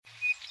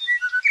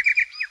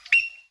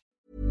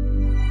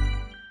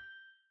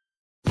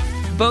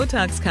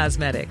Botox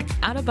Cosmetic,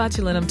 out of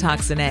botulinum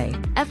toxin A,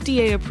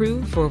 FDA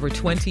approved for over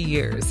 20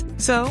 years.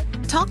 So,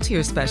 talk to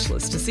your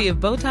specialist to see if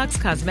Botox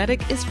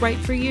Cosmetic is right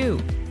for you.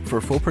 For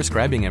full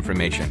prescribing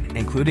information,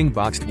 including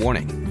boxed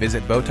warning,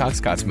 visit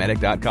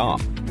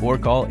BotoxCosmetic.com or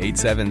call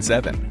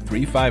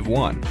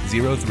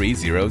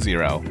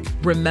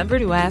 877-351-0300. Remember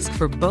to ask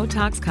for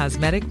Botox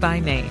Cosmetic by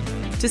name.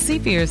 To see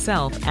for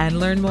yourself and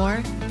learn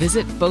more,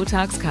 visit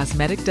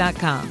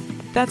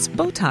BotoxCosmetic.com. That's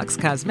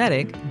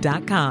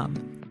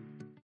BotoxCosmetic.com.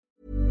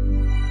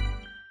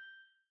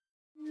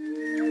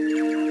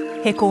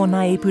 He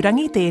kōna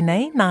ipurangi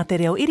tēnei nā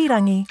te reo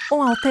irirangi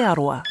o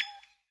Aotearoa.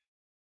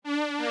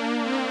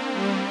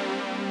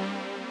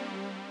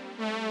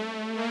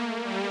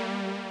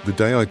 The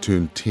day I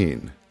turned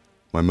 10,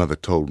 my mother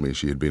told me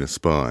she had been a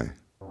spy.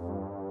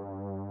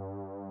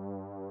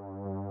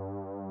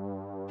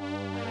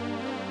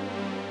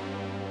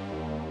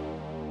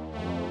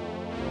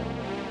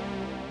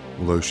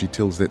 Although she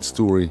tells that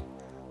story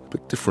a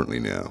bit differently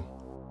now.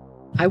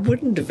 I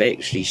wouldn't have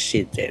actually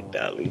said that,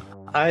 darling.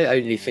 I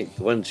only think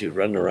the ones who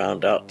run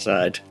around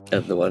outside are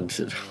the ones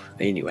that...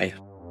 Anyway.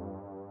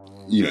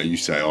 You know, you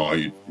say,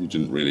 you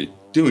didn't really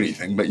do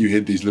anything, but you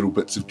had these little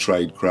bits of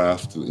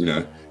tradecraft, you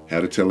know, how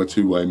to tell a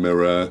two-way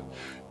mirror.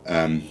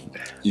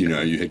 You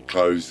know, you had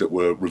clothes that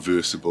were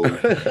reversible.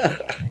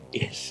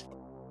 Yes.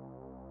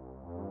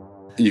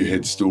 You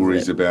had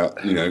stories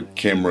about, you know,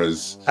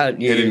 cameras,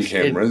 hidden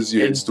cameras.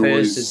 You had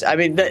stories. Purses. I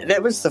mean,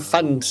 that was the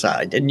fun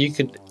side. And you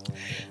could...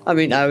 I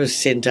mean, I was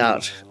sent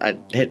out. I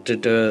had to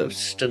do a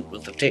stint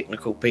with the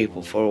technical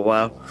people for a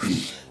while.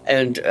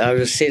 And I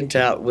was sent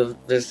out with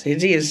this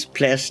hideous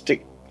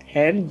plastic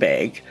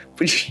handbag,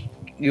 which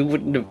you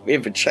wouldn't have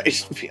ever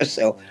chosen for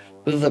yourself,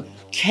 with a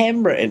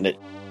camera in it.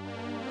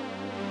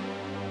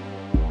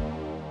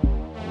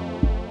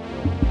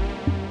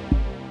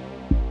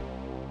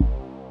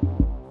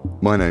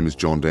 My name is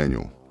John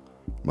Daniell.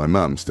 My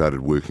mum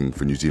started working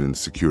for New Zealand's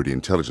Security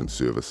Intelligence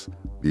Service,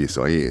 the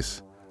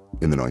SIS,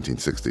 in the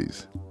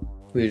 1960s.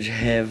 We'd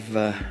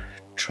have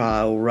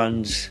trial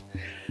runs,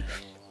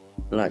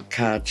 like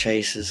car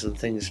chases and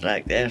things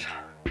like that.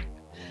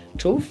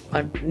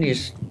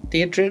 Yes,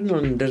 the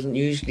adrenaline doesn't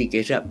usually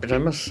get up, but I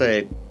must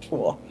say,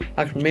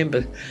 I can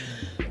remember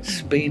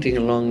speeding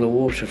along the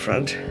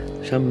waterfront,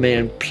 some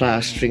man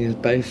plastering his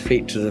both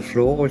feet to the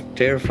floor, was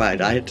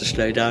terrified. I had to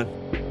slow down.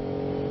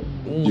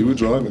 You were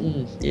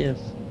driving? Yeah.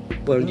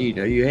 Well, you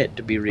know, you had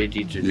to be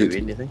ready to do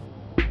anything.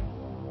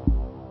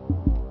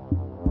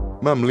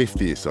 Mum left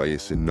the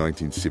SIS in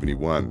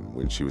 1971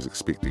 when she was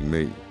expecting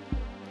me.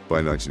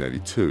 By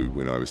 1982,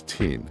 when I was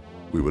 10,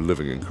 we were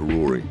living in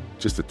Karori,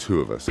 just the two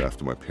of us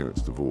after my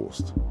parents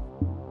divorced.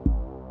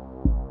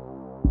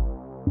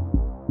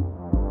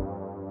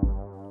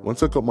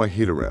 Once I got my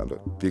head around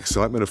it, the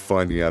excitement of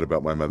finding out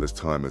about my mother's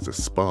time as a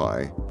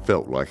spy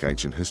felt like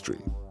ancient history,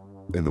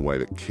 in the way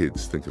that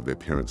kids think of their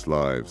parents'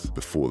 lives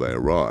before they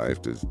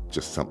arrived as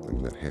just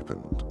something that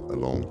happened a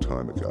long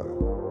time ago.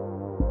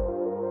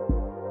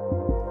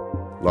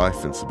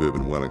 Life in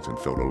suburban Wellington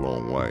felt a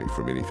long way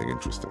from anything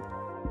interesting.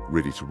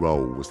 Ready to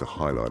Roll was the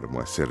highlight of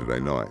my Saturday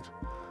night.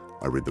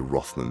 I read the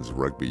Rothmans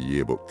Rugby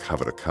Yearbook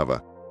cover to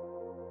cover.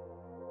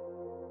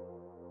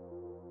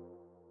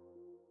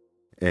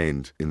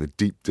 And in the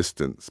deep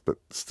distance, but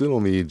still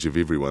on the edge of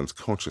everyone's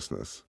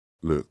consciousness,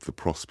 lurked the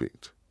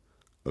prospect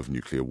of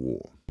nuclear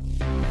war.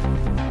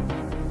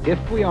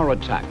 If we are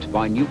attacked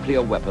by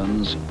nuclear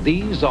weapons,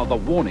 these are the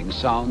warning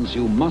sounds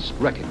you must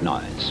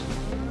recognize.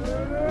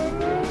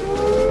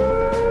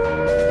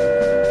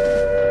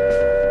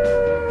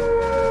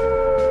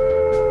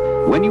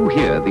 When you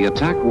hear the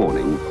attack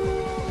warning,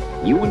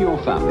 you and your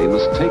family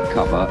must take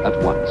cover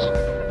at once.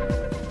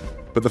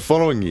 But the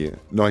following year,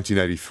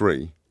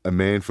 1983, a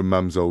man from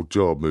Mum's old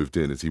job moved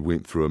in as he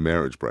went through a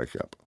marriage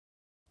breakup.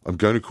 I'm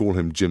going to call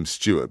him Jim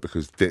Stewart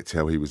because that's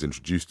how he was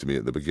introduced to me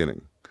at the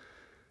beginning.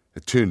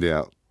 It turned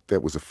out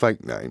that was a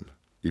fake name,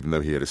 even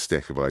though he had a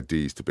stack of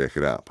IDs to back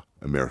it up,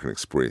 American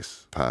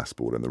Express,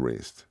 passport and the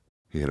rest.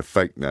 He had a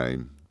fake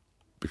name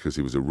because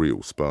he was a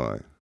real spy.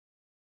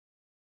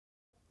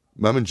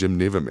 Mum and Jim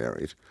never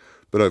married,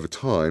 but over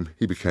time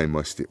he became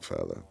my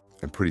stepfather,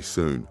 and pretty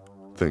soon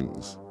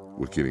things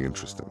were getting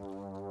interesting.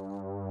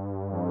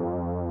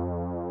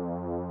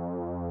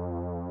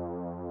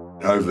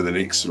 Over the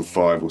next sort of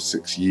 5 or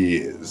 6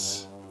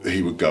 years,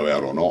 he would go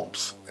out on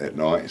ops at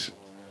night,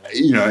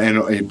 you know,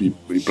 and he'd be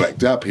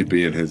blacked up, he'd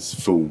be in his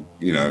full,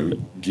 you know,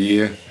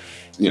 gear.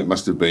 You know, it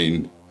must have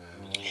been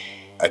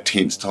a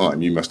tense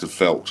time. You must have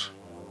felt.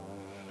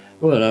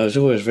 Well, I was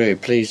always very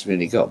pleased when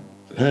he got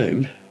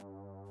home.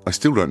 I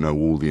still don't know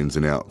all the ins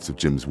and outs of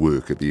Jim's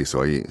work at the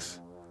SIS,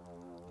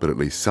 but at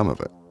least some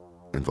of it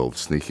involved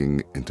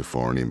sneaking into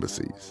foreign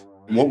embassies.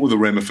 What were the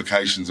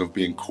ramifications of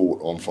being caught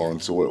on foreign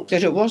soil?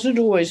 That it wasn't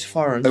always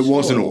foreign soil. It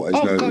wasn't always.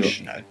 Oh, no,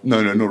 gosh, no.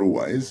 No, not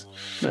always.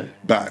 No.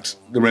 But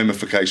the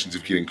ramifications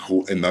of getting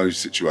caught in those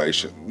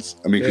situations,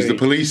 I mean, because the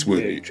police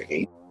weren't.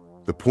 Tricky.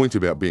 The point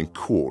about being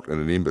caught in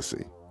an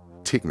embassy,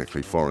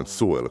 technically foreign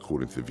soil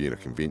according to the Vienna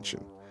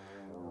Convention,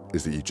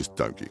 is that you just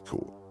don't get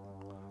caught.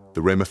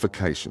 The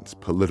ramifications,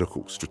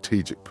 political,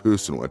 strategic,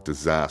 personal, are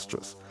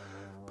disastrous.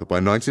 But by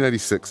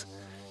 1986,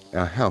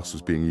 our house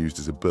was being used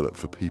as a billet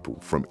for people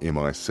from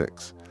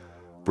MI6,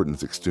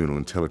 Britain's external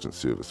intelligence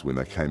service, when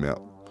they came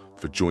out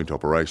for joint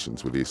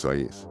operations with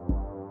SIS.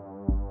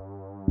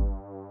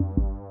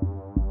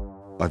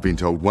 I've been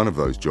told one of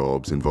those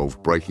jobs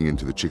involved breaking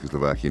into the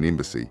Czechoslovakian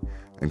embassy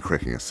and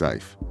cracking a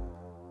safe.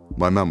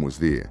 My mum was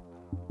there,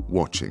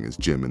 watching as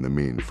Jim and the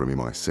men from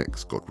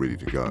MI6 got ready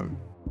to go.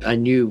 I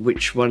knew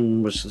which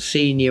one was the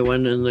senior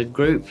one in the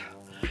group.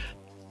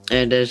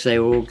 And as they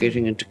were all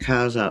getting into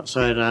cars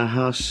outside our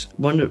house,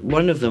 one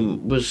of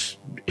them was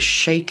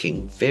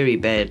shaking very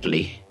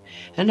badly.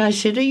 And I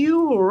said, "Are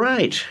you all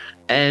right?"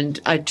 And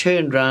I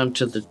turned round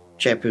to the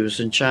chap who was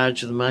in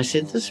charge of them. I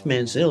said, "This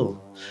man's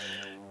ill."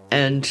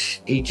 And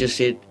he just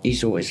said,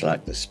 "He's always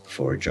like this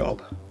before a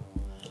job."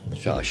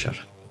 So I shut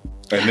up.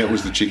 And that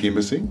was the Czech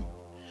embassy?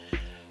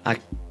 I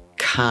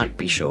can't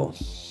be sure.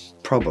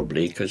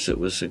 Probably, because it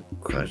was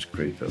quite a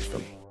group of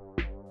them.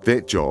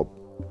 That job,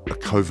 a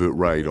covert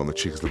raid on the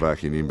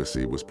Czechoslovakian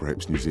embassy, was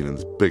perhaps New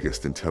Zealand's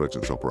biggest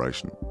intelligence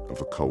operation of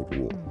the Cold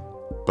War.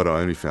 But I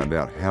only found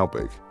out how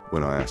big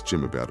when I asked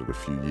Jim about it a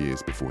few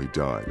years before he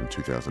died in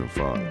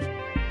 2005.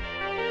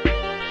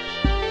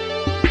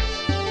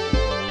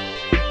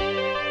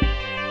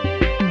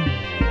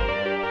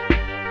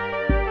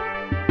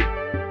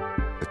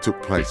 It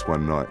took place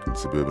one night in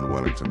suburban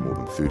Wellington more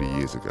than 30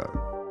 years ago.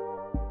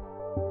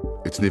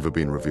 It's never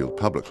been revealed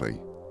publicly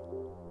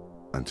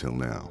until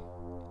now.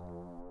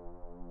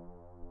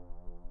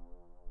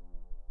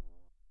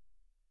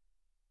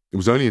 It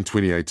was only in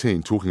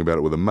 2018, talking about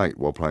it with a mate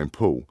while playing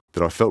pool,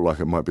 that I felt like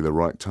it might be the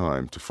right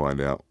time to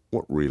find out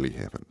what really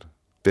happened.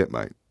 That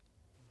mate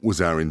was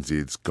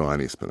RNZ's Guy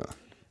Espiner.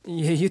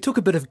 Yeah, you took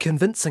a bit of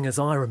convincing as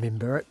I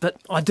remember it, but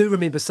I do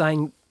remember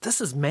saying, this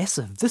is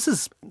massive. This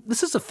is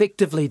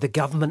effectively the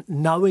government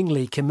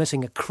knowingly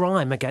committing a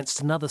crime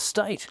against another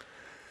state.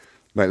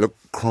 Mate, look,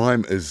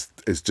 crime is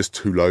just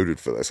too loaded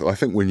for this. I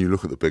think when you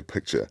look at the big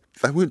picture,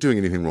 they weren't doing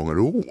anything wrong at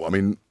all. I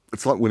mean,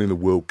 it's like winning the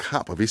World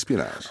Cup of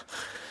espionage.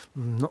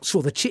 Not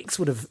sure the Czechs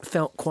would have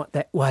felt quite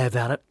that way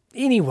about it.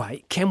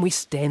 Anyway, can we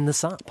stand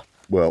this up?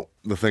 Well,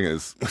 the thing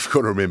is, we've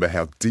got to remember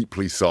how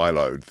deeply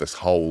siloed this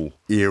whole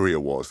area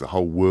was, the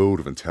whole world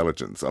of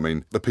intelligence. I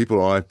mean, the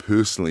people I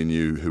personally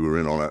knew who were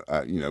in on it,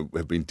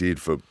 have been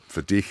dead for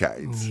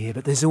decades. Yeah,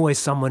 but there's always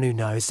someone who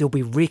knows. There'll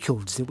be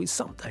records, there'll be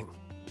something.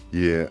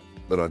 Yeah,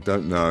 but I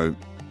don't know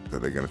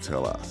that they're going to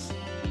tell us.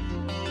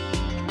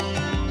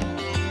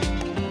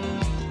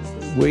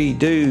 We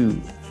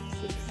do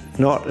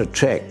not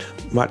attract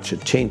much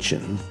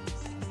attention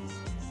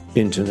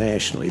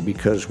internationally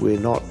because we're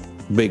not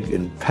big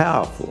and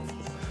powerful.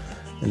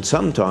 And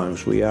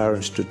sometimes we are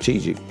in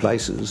strategic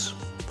places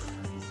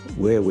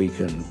where we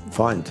can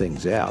find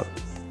things out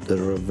that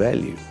are of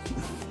value.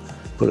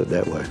 Put it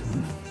that way.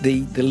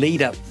 The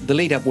lead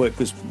up work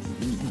was,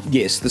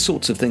 yes, the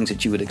sorts of things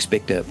that you would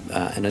expect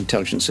an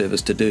intelligence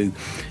service to do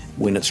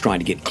when it's trying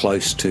to get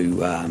close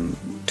to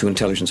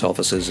intelligence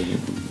officers and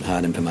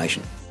hard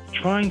information.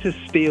 Trying to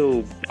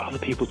steal other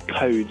people's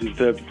codes is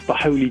the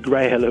holy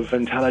grail of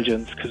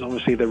intelligence, because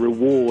obviously the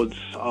rewards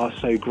are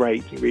so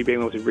great. Being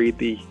able to read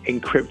the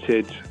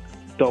encrypted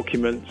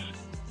documents.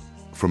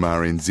 From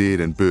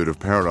RNZ and Bird of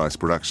Paradise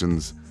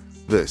Productions,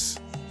 this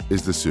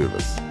is The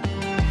Service.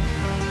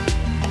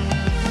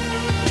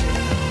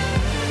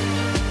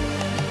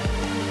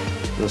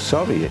 The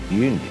Soviet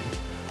Union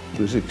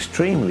was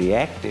extremely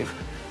active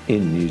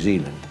in New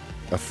Zealand.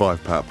 A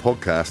 5-part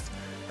podcast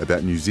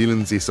about New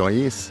Zealand's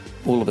SIS.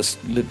 All of us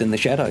lived in the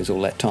shadows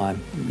all that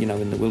time,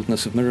 in the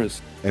wilderness of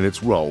mirrors. And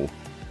its role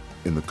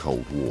in the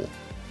Cold War.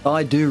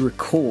 I do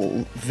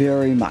recall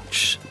very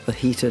much the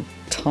heated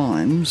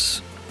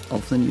times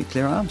of the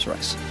nuclear arms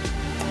race.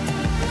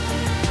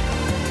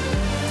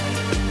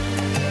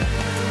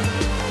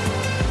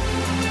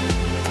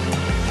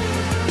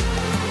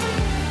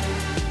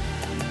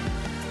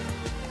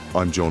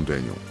 I'm John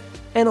Daniell.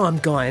 And I'm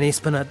Guy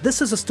Espiner.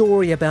 This is a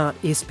story about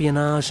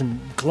espionage and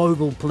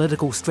global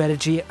political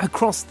strategy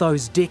across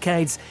those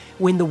decades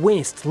when the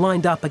West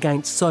lined up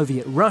against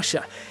Soviet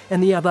Russia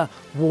and the other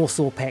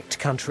Warsaw Pact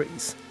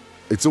countries.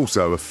 It's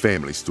also a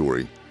family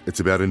story. It's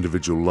about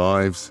individual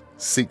lives,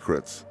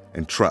 secrets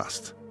and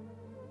trust.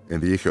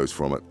 And the echoes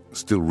from it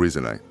still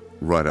resonate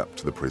right up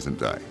to the present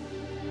day.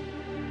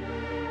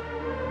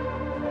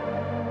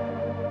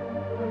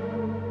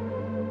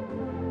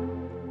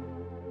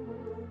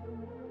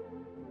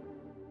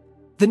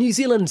 The New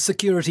Zealand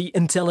Security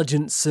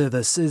Intelligence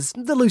Service is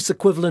the loose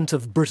equivalent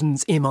of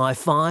Britain's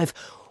MI5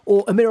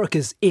 or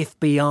America's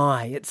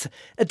FBI. It's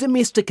a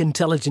domestic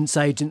intelligence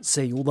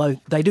agency,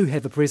 although they do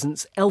have a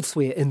presence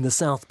elsewhere in the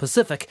South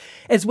Pacific,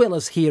 as well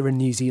as here in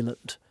New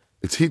Zealand.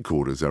 Its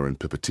headquarters are in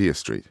Pipitea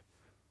Street,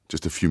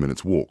 just a few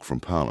minutes' walk from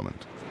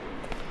Parliament.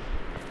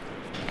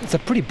 It's a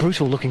pretty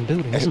brutal-looking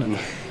building, isn't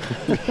it?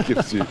 It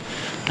gives you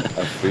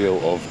a feel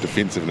of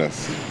defensiveness,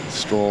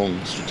 strong,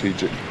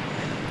 strategic,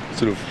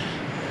 sort of.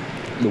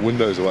 The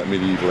windows are like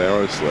medieval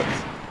arrow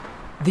slits.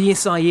 The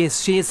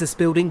SIS shares this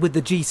building with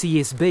the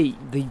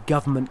GCSB, the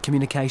Government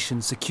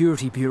Communications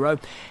Security Bureau,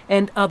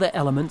 and other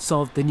elements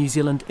of the New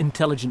Zealand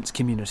intelligence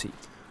community.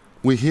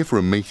 We're here for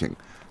a meeting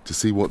to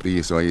see what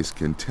the SIS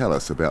can tell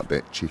us about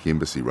that Czech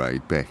embassy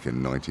raid back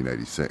in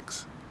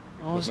 1986.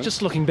 I was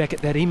just looking back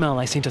at that email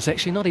they sent us,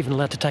 actually not even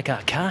allowed to take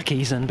our car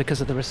keys in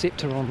because of the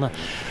receptor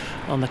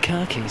on the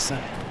car keys.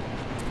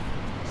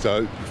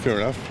 So,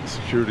 fair enough,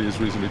 security is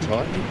reasonably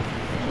tight.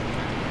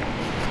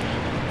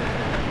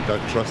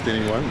 Don't trust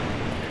anyone.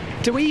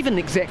 Do we even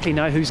exactly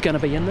know who's going to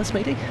be in this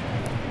meeting?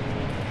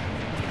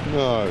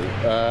 No.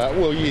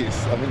 Well,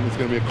 yes. I think there's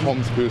going to be a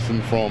comms person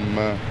from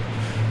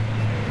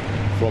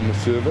the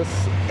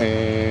service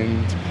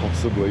and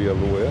possibly a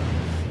lawyer.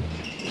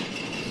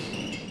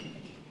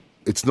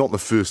 It's not the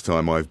first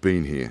time I've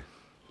been here.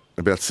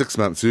 About 6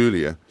 months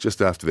earlier,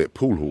 just after that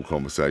pool hall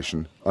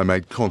conversation, I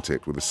made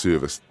contact with the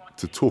service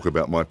to talk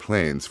about my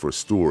plans for a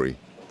story.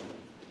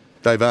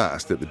 They've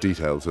asked that the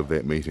details of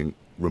that meeting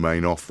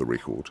remain off the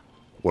record.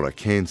 What I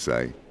can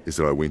say is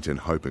that I went in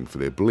hoping for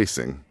their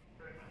blessing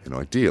and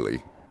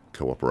ideally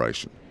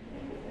cooperation.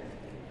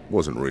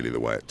 Wasn't really the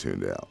way it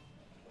turned out.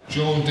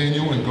 John,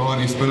 Daniell and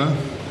Guy Espiner.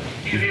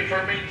 You here for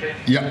a meeting?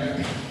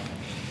 Yep.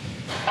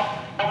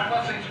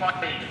 What's this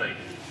my meeting, please?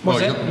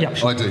 What's that? Yep,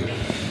 sure. I do.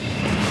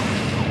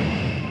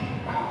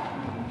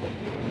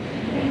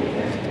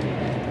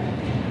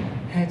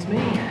 That's me.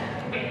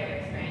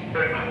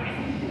 Very much.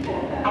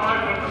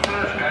 I'll open the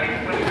first gate.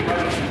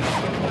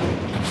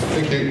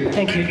 Thank you.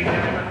 Thank you.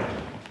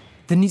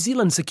 The New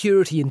Zealand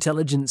Security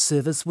Intelligence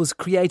Service was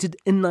created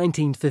in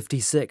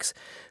 1956,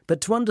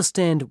 but to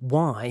understand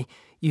why,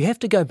 you have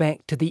to go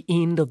back to the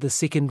end of the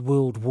Second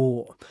World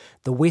War.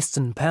 The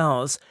Western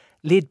powers,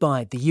 led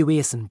by the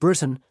US and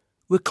Britain,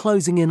 were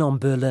closing in on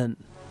Berlin.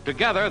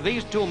 Together,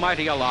 these two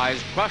mighty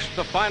allies crushed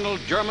the final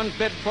German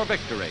bid for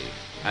victory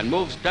and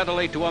moved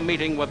steadily to a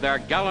meeting with their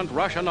gallant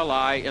Russian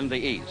ally in the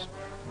east.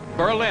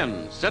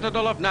 Berlin,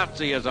 citadel of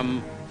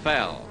Nazism,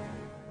 fell.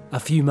 A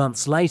few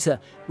months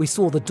later, we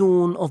saw the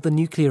dawn of the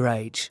nuclear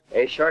age.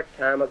 A short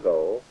time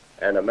ago,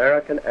 an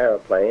American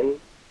airplane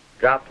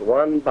dropped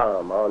one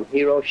bomb on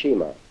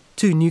Hiroshima.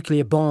 2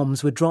 nuclear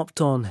bombs were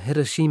dropped on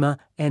Hiroshima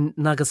and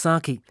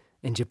Nagasaki,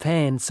 and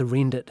Japan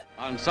surrendered.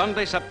 On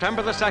Sunday,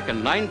 September the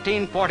 2nd,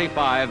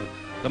 1945,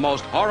 the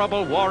most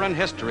horrible war in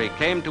history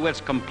came to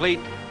its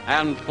complete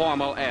and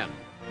formal end.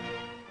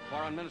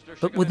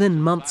 But within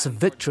months of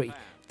victory,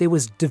 there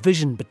was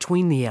division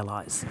between the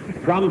Allies.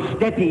 From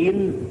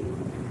Stettin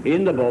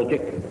in the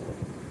Baltic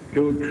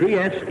to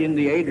Trieste in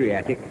the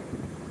Adriatic,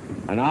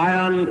 an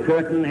iron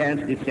curtain has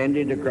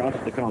descended across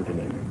the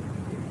continent.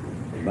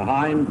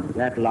 Behind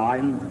that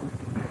line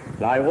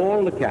lie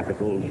all the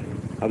capitals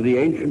of the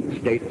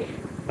ancient states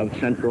of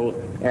Central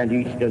and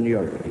Eastern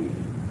Europe.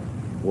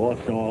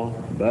 Warsaw,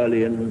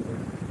 Berlin,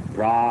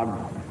 Prague,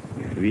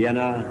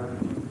 Vienna,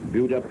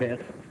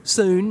 Budapest.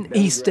 Soon,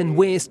 East and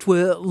West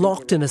were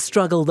locked in a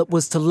struggle that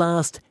was to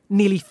last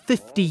nearly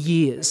 50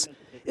 years.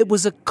 It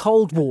was a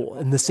Cold War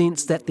in the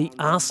sense that the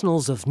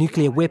arsenals of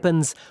nuclear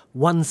weapons,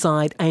 one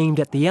side aimed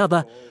at the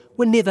other,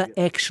 were never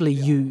actually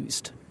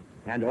used.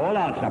 And all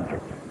are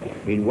subject,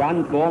 in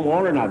one form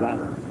or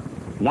another,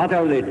 not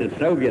only to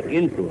Soviet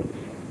influence,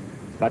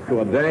 but to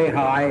a very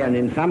high and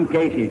in some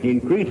cases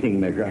increasing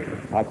measure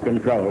of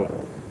control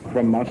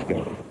from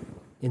Moscow.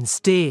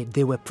 Instead,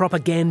 there were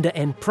propaganda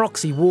and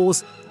proxy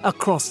wars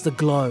across the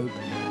globe.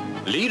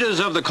 Leaders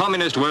of the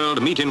communist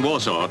world meet in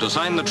Warsaw to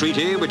sign the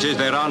treaty which is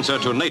their answer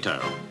to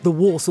NATO. The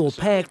Warsaw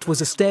Pact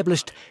was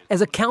established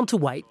as a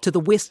counterweight to the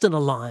Western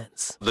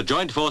alliance. The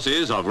joint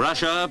forces of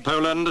Russia,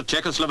 Poland,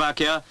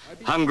 Czechoslovakia,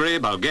 Hungary,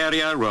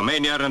 Bulgaria,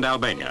 Romania and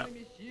Albania.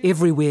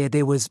 Everywhere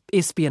there was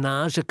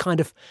espionage, a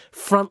kind of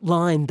front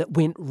line that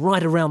went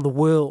right around the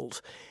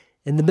world.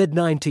 In the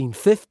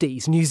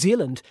mid-1950s, New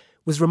Zealand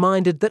was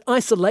reminded that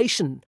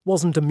isolation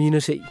wasn't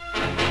immunity.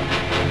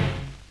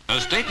 A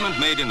statement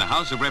made in the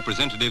House of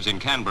Representatives in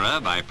Canberra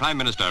by Prime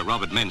Minister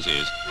Robert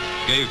Menzies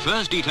gave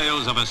first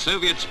details of a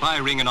Soviet spy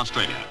ring in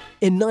Australia.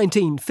 In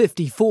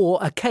 1954,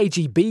 a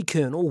KGB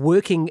colonel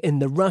working in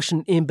the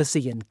Russian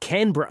embassy in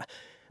Canberra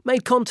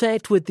made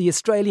contact with the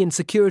Australian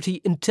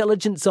Security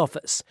Intelligence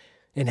Office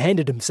and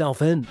handed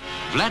himself in.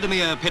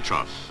 Vladimir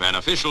Petrov, an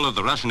official of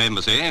the Russian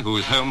embassy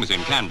whose home was in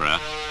Canberra,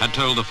 had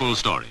told the full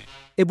story.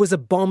 It was a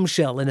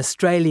bombshell in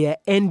Australia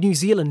and New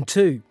Zealand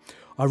too.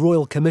 A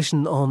Royal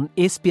Commission on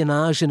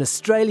Espionage in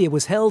Australia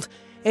was held,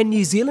 and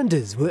New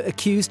Zealanders were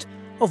accused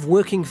of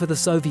working for the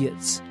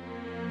Soviets.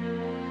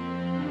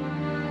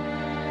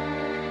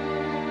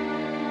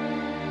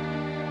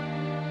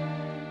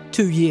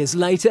 Two years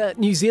later,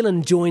 New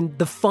Zealand joined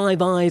the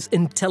Five Eyes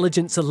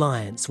Intelligence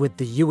Alliance with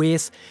the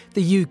US,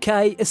 the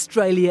UK,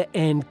 Australia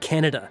and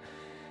Canada.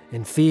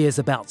 And fears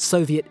about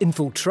Soviet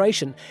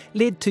infiltration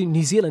led to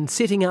New Zealand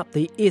setting up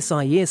the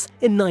SIS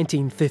in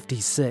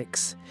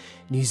 1956.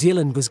 New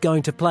Zealand was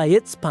going to play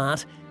its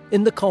part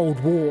in the Cold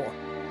War.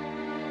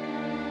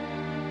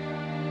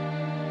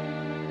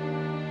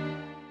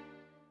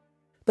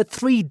 But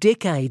 3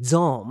 decades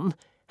on,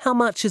 how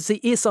much has the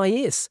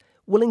SIS,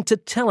 willing to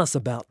tell us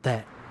about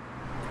that.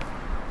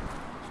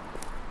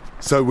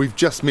 So we've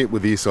just met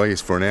with the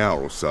SIS for an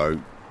hour or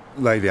so,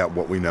 laid out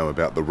what we know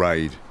about the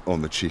raid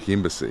on the Czech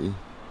embassy,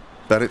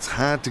 but it's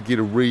hard to get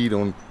a read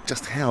on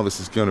just how this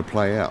is going to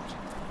play out.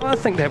 I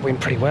think that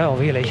went pretty well,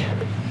 really.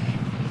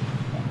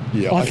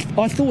 Yeah,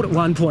 I thought at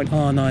one point,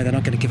 oh no, they're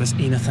not going to give us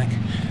anything,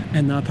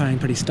 and they're playing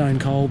pretty stone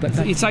cold,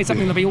 but you'd say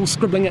something, they'll be all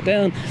scribbling it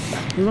down.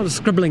 There's a lot of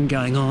scribbling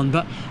going on,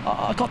 but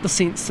I got the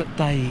sense that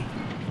they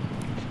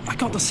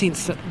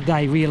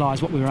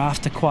realised what we were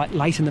after quite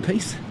late in the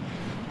piece.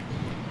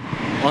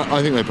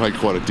 I think they played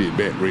quite a dead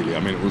bet, really. I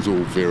mean, it was all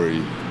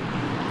very...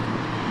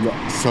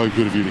 So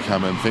good of you to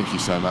come in. Thank you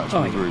so much.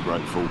 We're very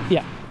grateful.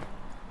 Yeah.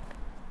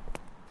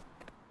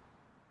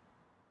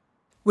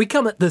 We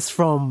come at this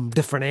from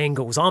different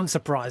angles. I'm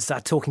surprised they're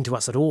talking to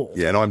us at all.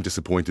 Yeah, and I'm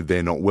disappointed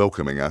they're not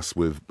welcoming us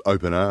with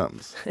open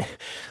arms.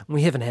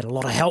 We haven't had a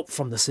lot of help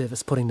from the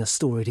service putting this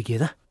story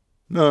together.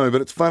 No,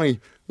 but it's funny.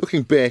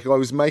 Looking back, I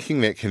was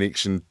making that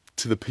connection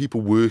to the people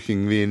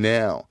working there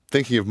now,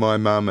 thinking of my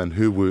mum and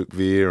her work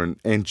there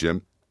and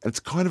Jim. And it's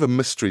kind of a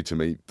mystery to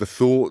me, the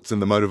thoughts and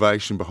the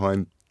motivation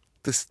behind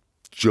this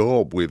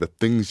job where the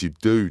things you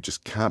do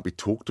just can't be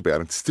talked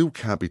about and still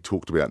can't be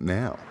talked about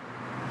now.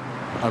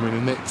 I mean,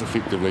 and that's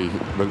effectively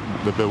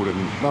the building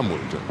Mum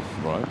worked in,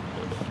 right?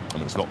 I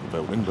mean, it's not the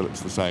building, but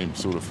it's the same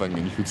sort of thing.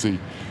 And you could see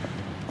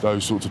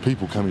those sorts of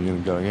people coming in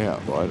and going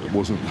out, right? It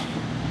wasn't...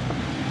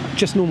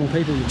 Just normal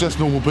people. Just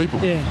normal people.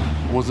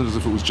 Yeah. It wasn't as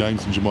if it was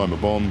James and Jemima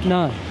Bond.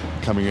 No.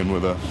 Coming in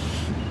with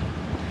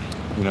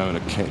in a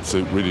cat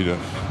suit ready to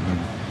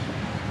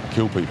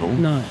kill people.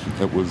 No.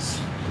 It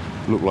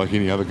looked like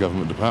any other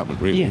government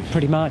department, really. Yeah,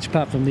 pretty much.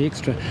 Apart from the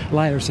extra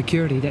layer of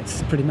security,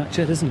 that's pretty much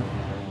it, isn't it?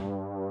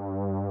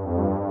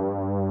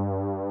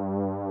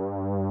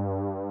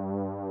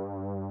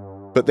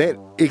 But that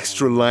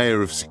extra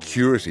layer of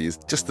security is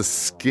just the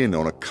skin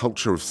on a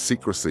culture of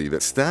secrecy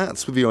that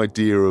starts with the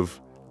idea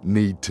of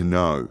need to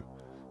know.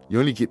 You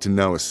only get to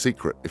know a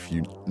secret if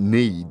you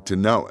need to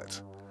know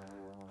it.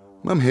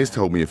 Mum has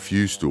told me a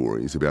few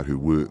stories about her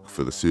work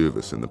for the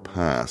service in the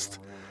past.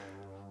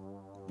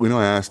 When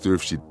I asked her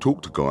if she'd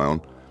talked to Guyon,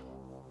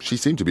 she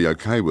seemed to be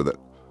okay with it.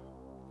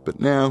 But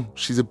now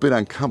she's a bit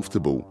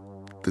uncomfortable.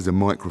 There's a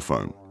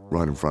microphone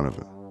right in front of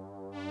her.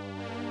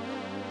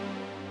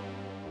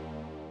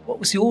 What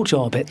was your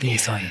job at the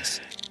SIS?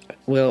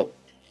 Well,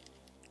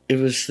 it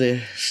was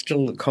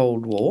still the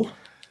Cold War.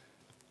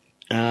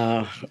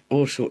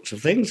 All sorts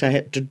of things I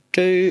had to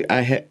do.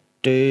 I had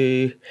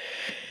to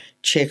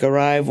check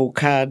arrival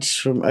cards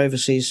from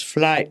overseas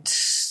flights,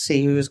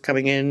 see who was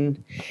coming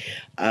in.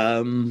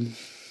 And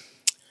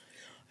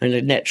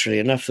naturally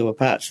enough, there were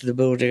parts of the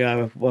building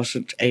I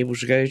wasn't able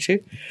to go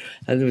to.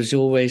 And there was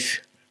always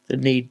the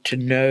need to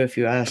know if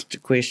you asked a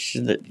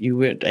question that you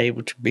weren't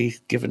able to be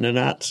given an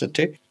answer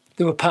to.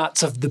 There were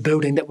parts of the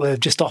building that were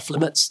just off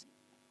limits.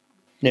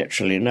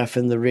 Naturally enough,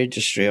 in the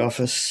registry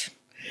office,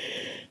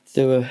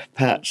 there were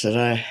parts that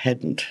I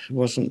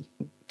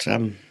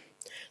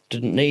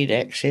didn't need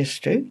access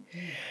to.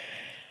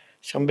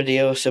 Somebody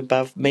else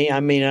above me,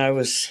 I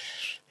was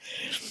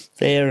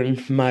there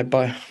and my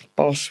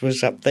boss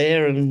was up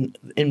there, and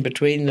in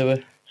between there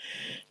were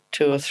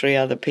 2 or 3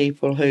 other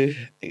people who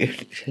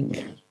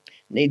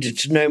needed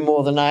to know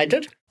more than I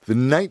did. The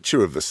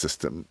nature of the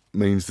system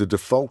means the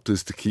default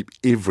is to keep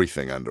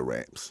everything under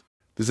wraps.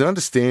 There's an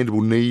understandable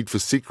need for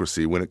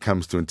secrecy when it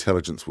comes to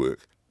intelligence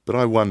work, but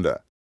I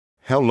wonder,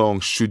 how long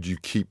should you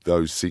keep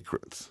those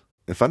secrets?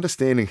 If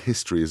understanding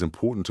history is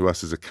important to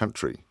us as a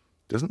country,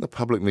 doesn't the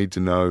public need to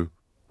know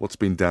what's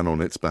been done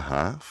on its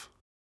behalf?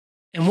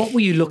 And what were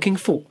you looking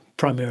for,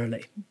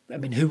 primarily? I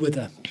mean, who were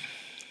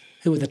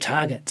the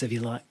targets, if you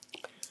like?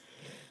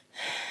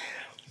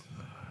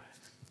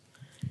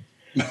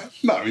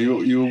 No,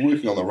 you were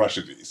working on the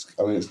Russia desk.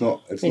 I mean, it's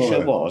not... Yes,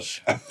 I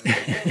was.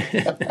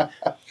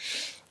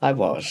 I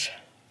was.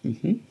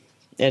 Mm-hmm.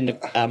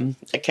 And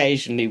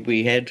occasionally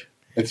we had...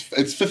 It's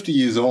 50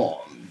 years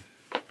on.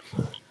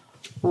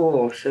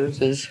 Oh, so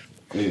it is.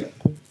 Yeah.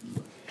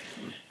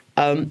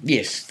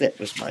 Yes, that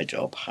was my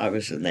job. I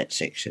was in that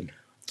section.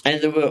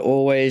 And there were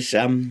always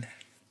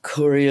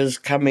couriers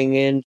coming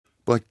in.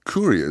 By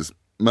couriers,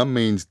 Mum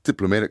means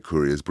diplomatic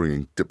couriers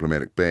bringing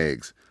diplomatic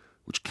bags,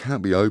 which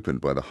can't be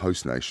opened by the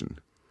host nation.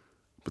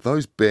 But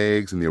those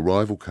bags and the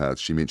arrival cards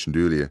she mentioned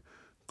earlier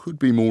could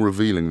be more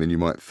revealing than you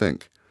might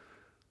think.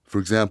 For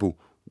example,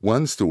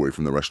 one story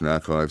from the Russian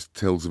archives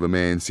tells of a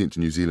man sent to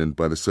New Zealand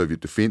by the Soviet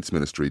Defence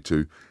Ministry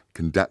to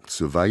conduct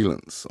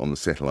surveillance on the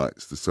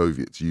satellites the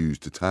Soviets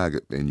used to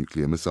target their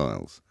nuclear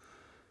missiles.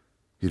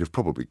 He'd have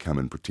probably come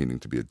in pretending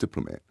to be a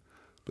diplomat,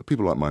 but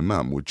people like my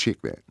mum would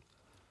check that.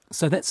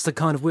 So that's the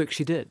kind of work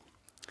she did?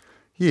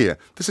 Yeah,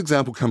 this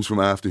example comes from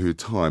after her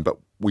time, but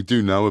we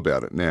do know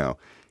about it now.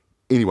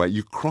 Anyway,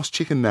 you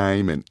cross-check a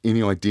name and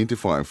any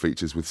identifying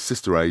features with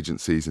sister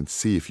agencies and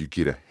see if you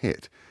get a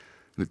hit.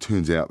 And it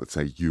turns out that,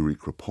 say, Yuri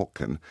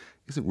Kropotkin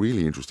isn't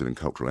really interested in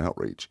cultural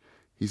outreach.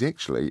 He's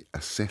actually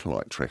a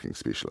satellite tracking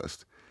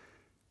specialist.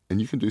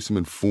 And you can do some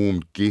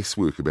informed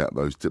guesswork about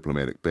those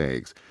diplomatic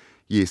bags.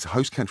 Yes,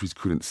 host countries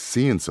couldn't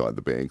see inside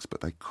the bags,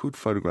 but they could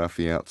photograph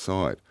the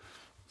outside,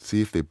 see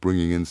if they're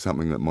bringing in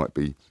something that might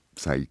be,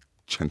 say,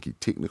 chunky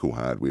technical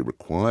hardware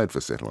required for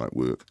satellite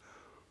work,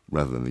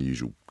 rather than the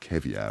usual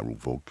caviar or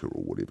vodka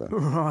or whatever.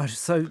 Right,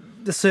 so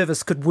the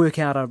service could work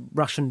out a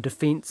Russian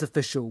defence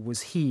official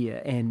was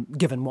here, and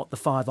given what the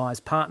Five Eyes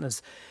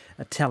partners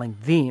are telling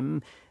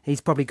them,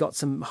 he's probably got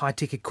some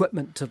high-tech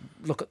equipment to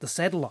look at the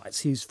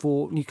satellites used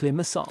for nuclear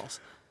missiles.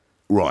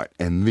 Right,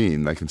 and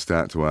then they can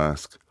start to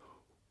ask,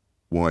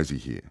 why is he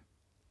here?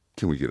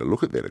 Can we get a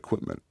look at that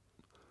equipment?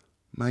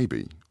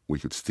 Maybe we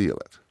could steal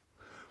it.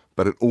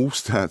 But it all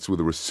starts with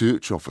a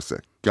research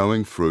officer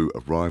going through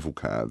arrival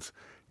cards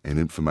and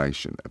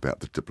information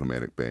about the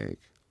diplomatic bag.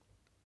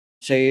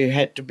 So you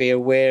had to be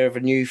aware of a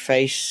new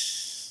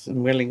face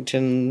in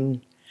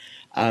Wellington.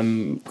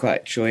 I'm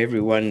quite sure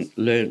everyone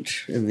learnt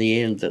in the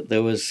end that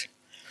there was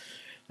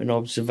an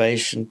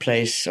observation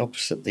place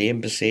opposite the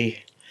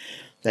embassy.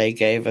 They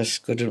gave us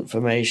good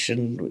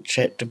information which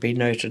had to be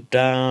noted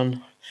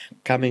down,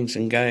 comings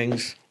and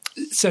goings.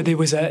 So there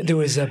was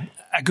a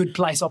good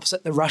place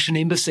opposite the Russian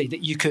embassy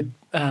that you could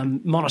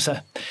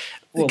monitor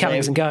the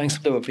comings and goings.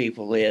 There were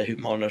people there who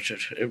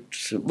monitored.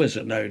 It was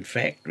a known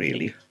fact,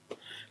 really.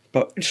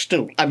 But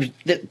still, I mean,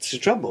 that's the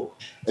trouble.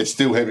 It's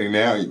still happening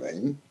now, you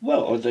mean?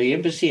 Well, the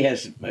embassy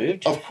hasn't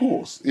moved. Of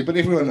course. Yeah, but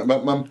everyone,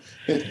 Mum,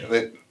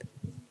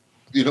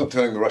 you're not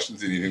telling the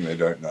Russians anything they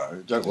don't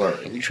know. Don't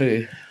worry.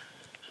 True.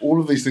 All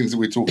of these things that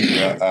we're talking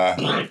about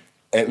are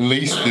at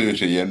least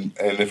 30 and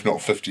if not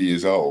 50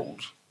 years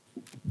old.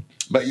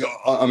 But,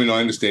 I mean, I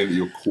understand that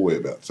you're coy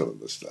about some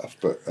of this stuff,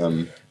 but...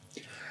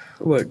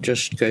 Well, it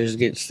just goes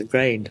against the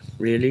grain,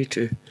 really,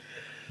 to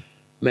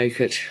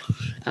make it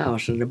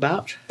out and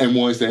about. And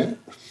why is that?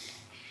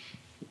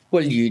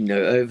 Well, you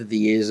know, over the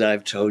years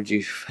I've told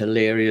you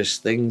hilarious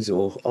things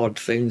or odd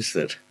things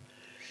that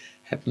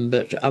happen,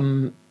 but,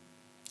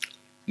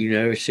 you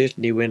know,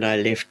 certainly when I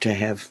left to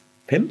have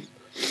him,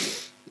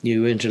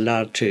 you weren't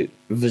allowed to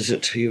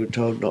visit. You were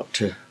told not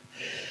to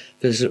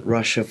visit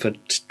Russia for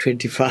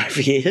 25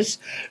 years.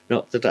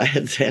 Not that I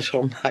had that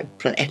on my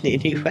plan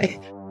anyway.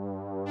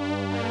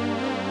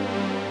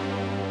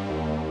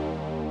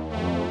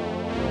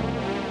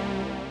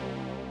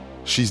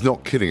 She's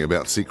not kidding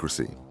about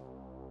secrecy.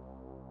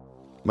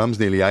 Mum's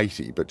nearly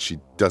 80, but she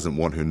doesn't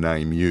want her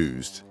name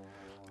used.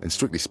 And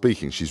strictly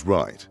speaking, she's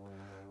right.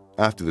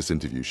 After this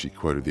interview, she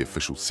quoted the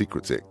Official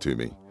Secrets Act to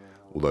me,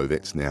 although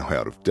that's now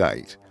out of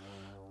date.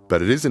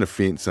 But it is an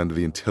offence under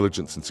the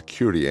Intelligence and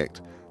Security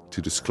Act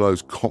to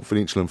disclose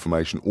confidential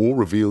information or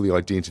reveal the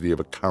identity of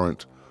a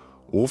current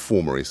or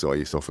former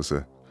SIS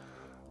officer,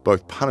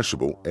 both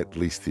punishable, at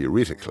least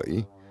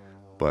theoretically,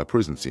 by a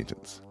prison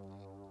sentence.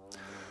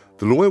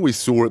 The lawyer we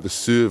saw at the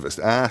service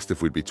asked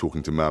if we'd be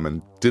talking to Mum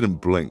and didn't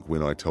blink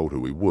when I told her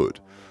we would.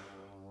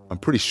 I'm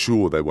pretty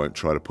sure they won't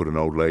try to put an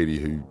old lady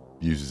who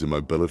uses a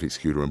mobility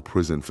scooter in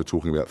prison for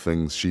talking about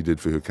things she did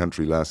for her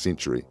country last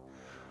century.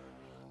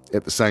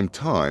 At the same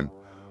time,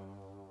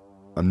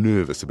 I'm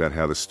nervous about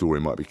how this story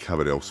might be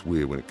covered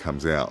elsewhere when it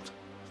comes out.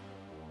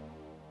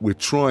 We're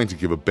trying to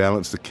give a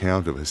balanced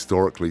account of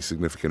historically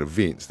significant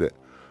events that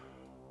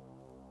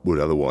would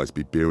otherwise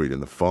be buried in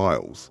the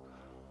files.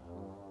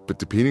 But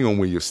depending on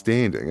where you're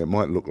standing, it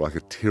might look like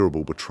a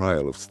terrible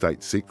betrayal of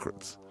state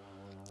secrets,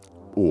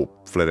 or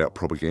flat-out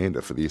propaganda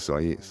for the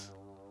SIS.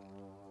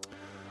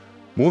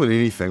 More than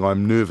anything,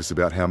 I'm nervous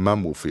about how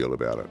Mum will feel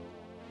about it.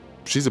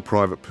 She's a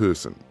private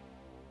person.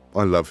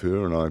 I love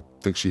her and I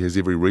think she has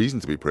every reason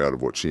to be proud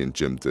of what she and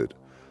Jim did.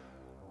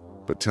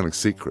 But telling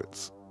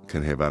secrets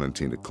can have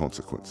unintended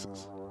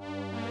consequences.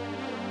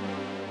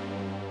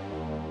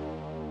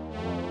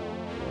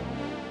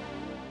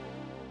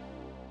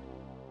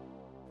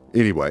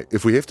 Anyway,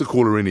 if we have to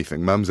call her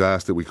anything, Mum's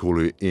asked that we call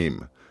her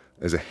M,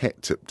 as a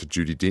hat tip to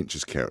Judi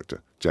Dench's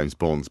character, James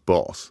Bond's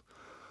boss.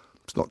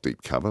 It's not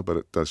deep cover, but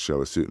it does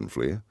show a certain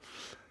flair.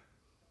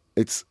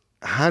 It's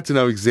hard to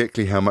know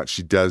exactly how much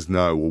she does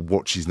know or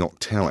what she's not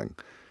telling.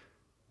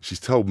 She's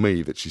told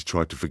me that she's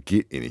tried to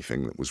forget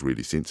anything that was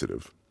really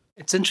sensitive.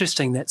 It's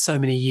interesting that so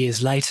many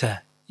years later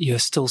you're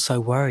still so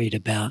worried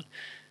about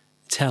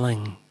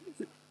telling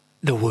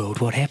the world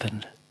what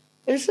happened.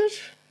 Is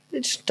it?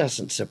 It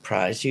doesn't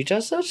surprise you,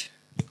 does it?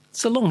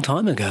 It's a long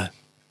time ago.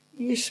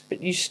 Yes,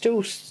 but you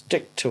still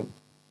stick to,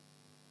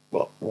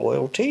 what,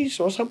 royalties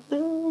or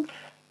something?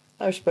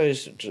 I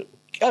suppose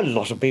a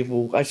lot of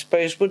people, I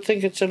suppose, would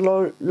think it's a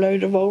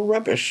load of old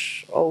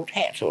rubbish, old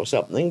hat or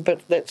something,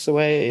 but that's the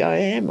way I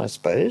am, I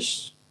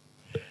suppose.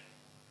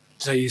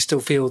 So you still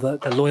feel the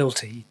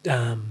loyalty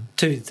to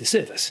the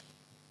service?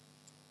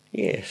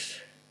 Yes.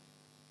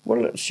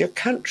 Well, it's your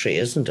country,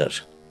 isn't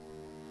it?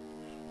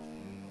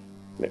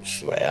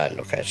 That's the way I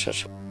look at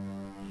it.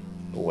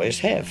 Always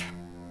have,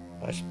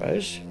 I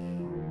suppose.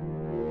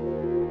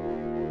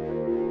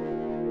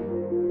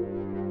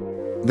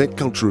 That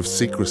culture of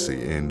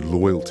secrecy and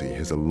loyalty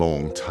has a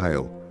long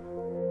tail.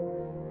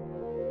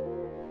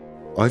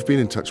 I've been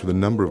in touch with a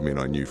number of men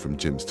I knew from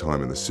Jim's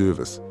time in the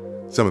service,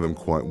 some of them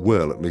quite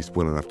well, at least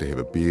well enough to have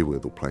a beer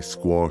with or play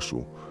squash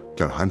or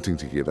go hunting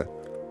together.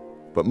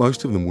 but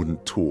most of them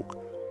wouldn't talk,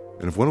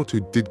 and if one or two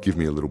did give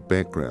me a little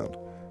background,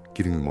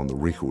 getting them on the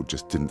record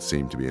just didn't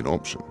seem to be an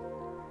option.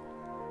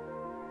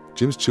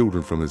 Jim's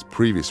children from his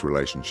previous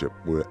relationship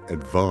were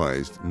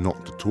advised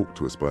not to talk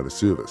to us by the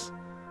service,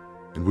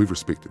 and we've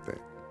respected that.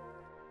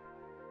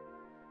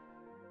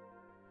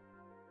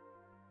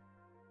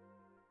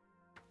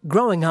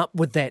 Growing up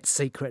with that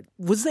secret,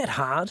 was that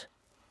hard?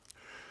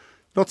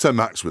 Not so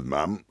much with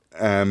Mum.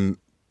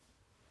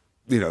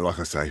 Like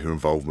I say, her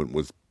involvement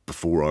was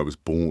before I was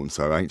born,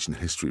 so ancient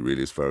history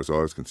really as far as I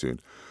was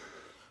concerned.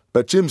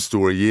 But Jim's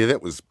story, yeah,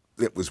 that was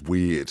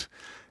weird.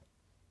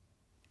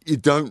 You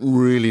don't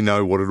really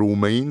know what it all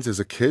means as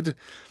a kid.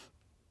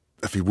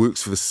 If he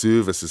works for the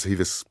service, is he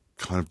this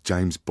kind of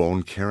James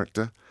Bond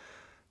character?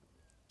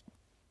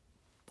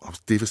 I was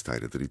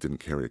devastated that he didn't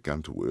carry a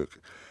gun to work.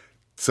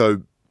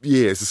 So,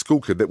 yeah, as a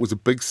school kid, that was a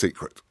big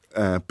secret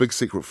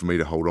for me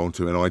to hold on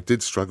to, and I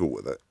did struggle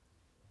with it.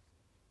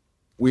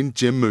 When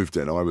Jim moved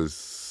in, I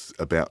was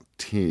about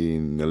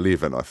 10,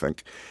 11, I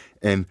think,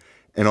 and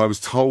I was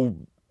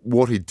told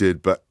what he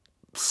did, but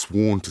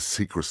sworn to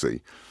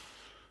secrecy.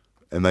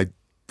 And they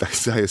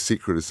say a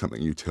secret is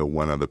something you tell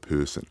one other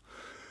person.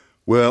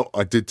 Well,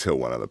 I did tell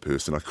one other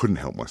person. I couldn't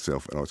help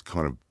myself, and I was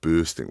kind of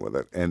bursting with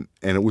it, and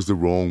it was the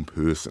wrong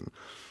person.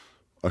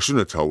 I shouldn't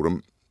have told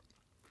him.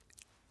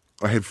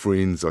 I had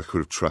friends I could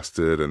have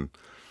trusted, and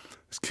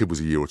this kid was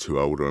a year or two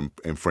older,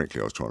 and frankly,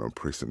 I was trying to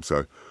impress him.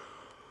 So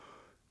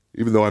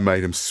even though I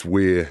made him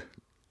swear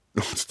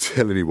not to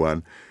tell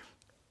anyone,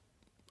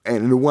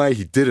 and in a way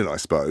he didn't, I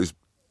suppose,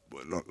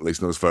 at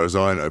least not as far as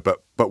I know,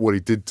 but what he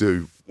did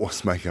do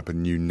was make up a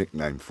new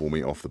nickname for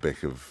me off the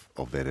back of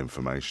that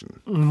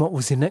information. And what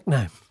was your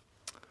nickname?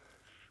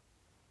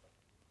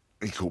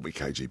 He called me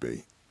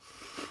KGB.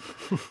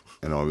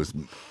 And I was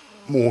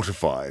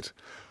mortified.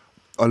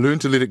 I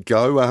learned to let it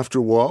go after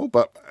a while,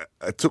 but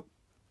it took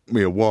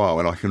me a while,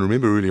 and I can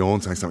remember early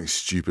on saying something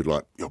stupid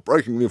like, "You're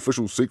breaking the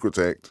Official Secrets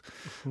Act,"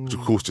 which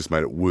of course just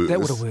made it worse. That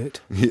would have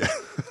worked. Yeah.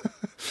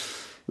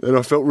 And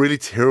I felt really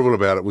terrible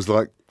about it. It was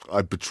like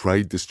I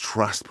betrayed this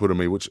trust put on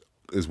me, which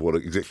is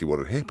exactly what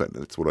had happened.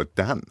 It's what I'd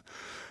done.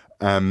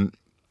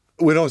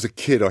 When I was a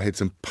kid, I had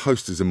some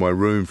posters in my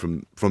room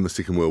from the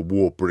Second World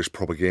War, British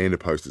propaganda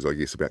posters, I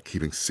guess, about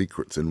keeping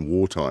secrets in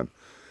wartime.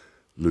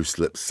 Loose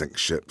lips sink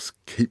ships,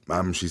 keep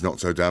Mum, she's not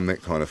so dumb,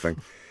 that kind of thing.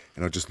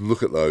 And I just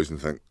look at those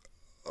and think,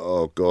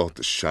 oh God,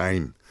 the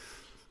shame.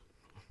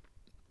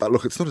 But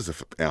look, it's not as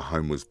if our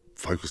home was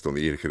focused on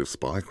the etiquette of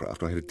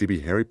spycraft. I had a Debbie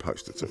Harry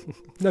poster too.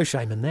 No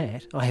shame in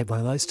that. I had one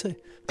of those too.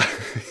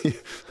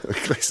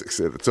 Classics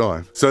at the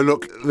time. So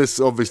look, this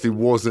obviously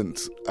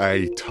wasn't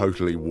a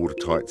totally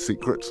watertight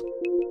secret.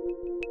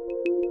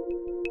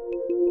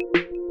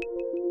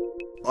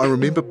 I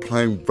remember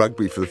playing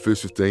rugby for the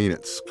first 15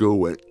 at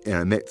school,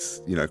 and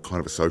that's, kind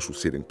of a social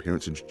setting.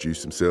 Parents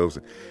introduce themselves,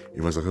 and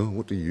everyone's like, oh,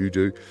 what do you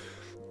do?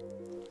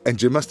 And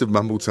Jim must have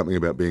mumbled something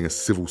about being a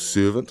civil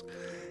servant.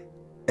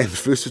 And the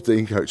first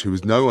 15 coach, who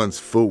was no one's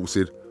fool,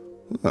 said,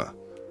 oh,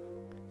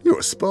 you're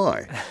a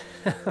spy.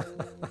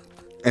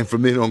 And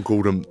from then on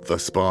called him the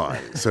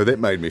spy. So that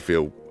made me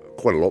feel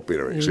quite a lot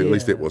better, actually. Yeah. At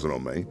least that wasn't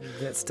on me.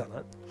 That's done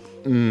it.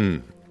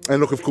 And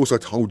look, of course, I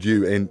told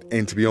you,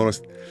 and to be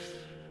honest,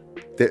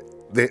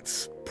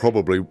 that's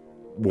probably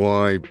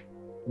why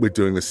we're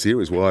doing this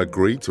series, why I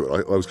agreed to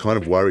it. I was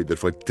kind of worried that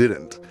if I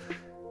didn't,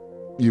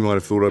 you might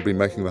have thought I'd been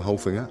making the whole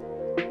thing up.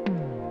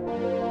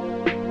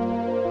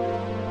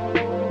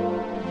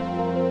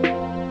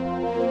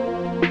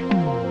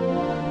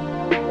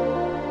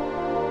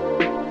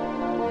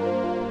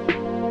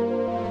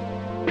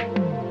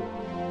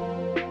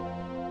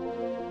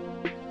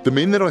 The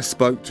men that I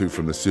spoke to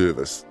from the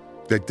service,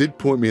 they did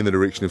point me in the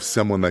direction of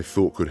someone they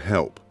thought could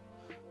help.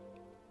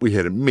 We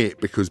hadn't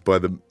met because by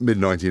the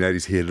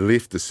mid-1980s he had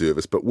left the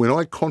service, but when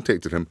I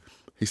contacted him,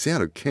 he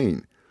sounded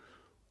keen,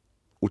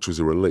 which was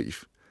a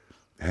relief.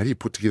 How do you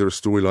put together a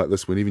story like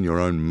this when even your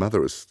own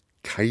mother is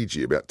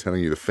cagey about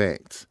telling you the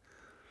facts?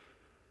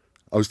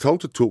 I was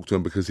told to talk to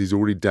him because he's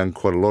already done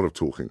quite a lot of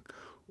talking,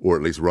 or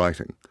at least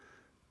writing.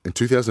 In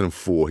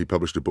 2004, he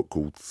published a book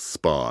called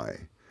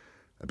Spy,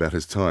 about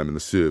his time in the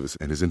service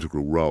and his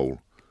integral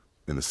role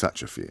in the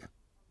Such affair.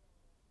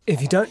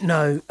 If you don't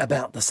know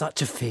about the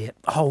Such affair,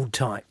 hold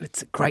tight.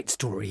 It's a great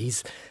story.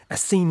 He's a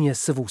senior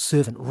civil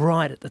servant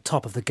right at the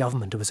top of the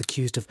government who was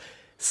accused of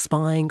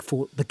spying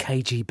for the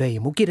KGB,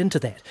 and we'll get into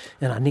that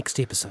in our next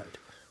episode.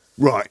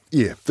 Right,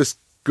 yeah. This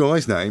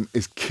guy's name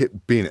is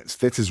Kit Bennett.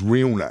 That's his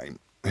real name.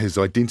 His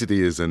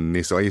identity as an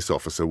SIS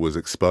officer was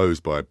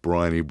exposed by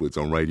Brian Edwards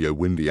on Radio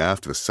Windy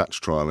after the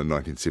Such trial in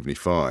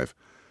 1975.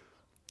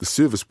 The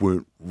service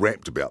weren't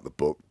rapt about the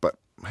book, but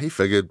he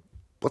figured,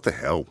 what the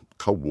hell,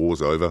 Cold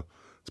War's over.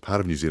 It's part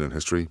of New Zealand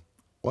history.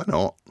 Why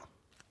not?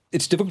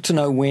 It's difficult to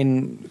know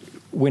when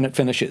it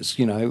finishes.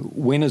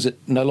 When is it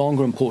no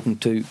longer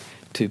important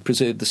to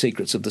preserve the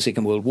secrets of the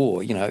Second World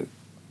War? And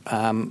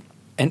I'm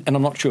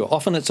not sure.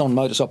 Often it's on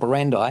modus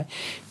operandi,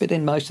 but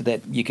then most of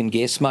that you can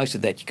guess. Most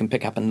of that you can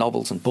pick up in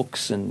novels and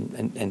books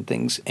and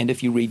things. And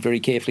if you read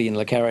very carefully in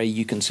Le Carre,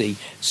 you can see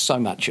so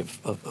much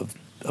of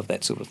of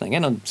that sort of thing,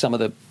 and on some of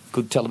the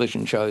good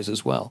television shows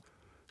as well.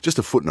 Just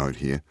a footnote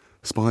here.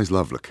 Spies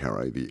love Le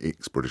Carré, the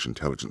ex-British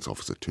intelligence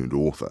officer turned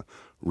author,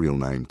 real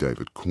name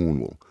David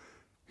Cornwell.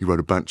 He wrote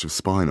a bunch of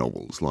spy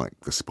novels like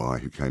The Spy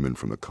Who Came In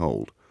From the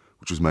Cold,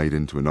 which was made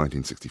into a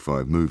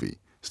 1965 movie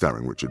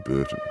starring Richard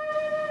Burton.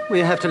 We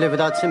have to live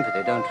without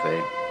sympathy, don't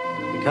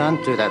we? We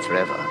can't do that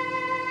forever.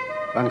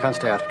 One can't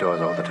stay out of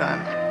doors all the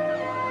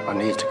time. One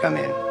needs to come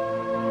in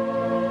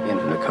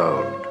from the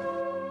cold.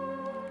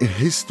 In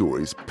his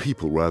stories,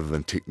 people rather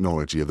than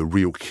technology are the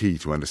real key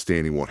to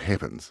understanding what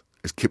happens.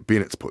 As Kip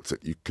Bennett puts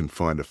it, you can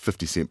find a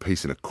 50-cent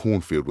piece in a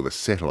cornfield with a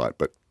satellite,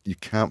 but you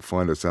can't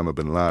find Osama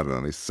bin Laden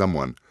unless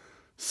someone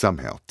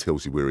somehow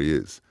tells you where he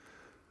is.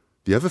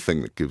 The other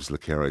thing that gives Le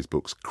Carré's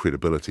books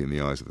credibility in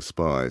the eyes of the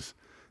spies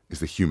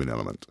is the human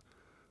element.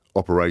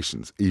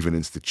 Operations, even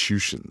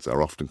institutions,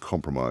 are often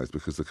compromised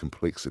because the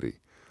complexity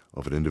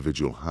of an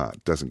individual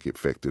heart doesn't get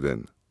factored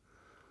in.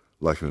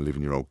 Like an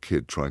 11-year-old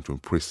kid trying to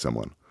impress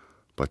someone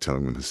by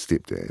telling them his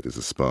stepdad is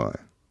a spy.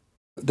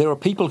 There are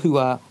people who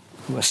are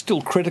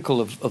still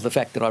critical of the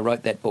fact that I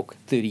wrote that book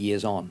 30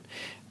 years on,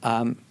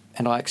 and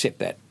I accept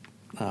that.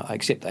 I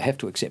have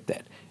to accept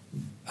that.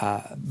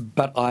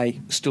 But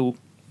I still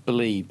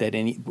believe that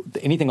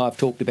anything I've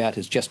talked about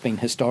has just been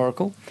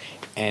historical,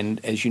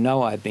 and as you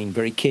know, I've been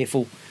very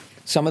careful.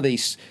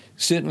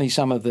 Certainly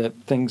some of the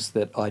things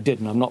that I did,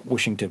 and I'm not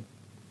wishing to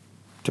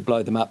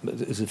blow them up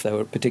as if they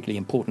were particularly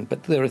important,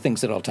 but there are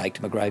things that I'll take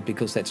to my grave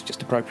because that's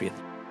just appropriate.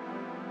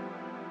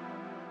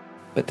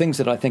 But things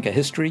that I think are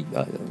history,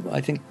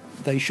 I think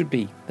they should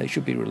be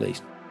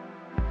released.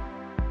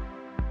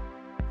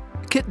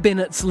 Kit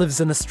Bennett lives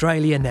in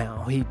Australia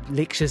now. He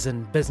lectures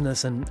in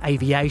business and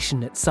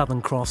aviation at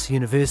Southern Cross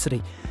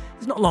University.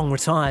 He's not long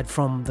retired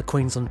from the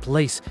Queensland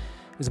Police.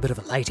 He was a bit of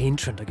a late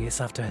entrant, I guess,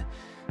 after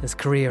his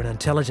career in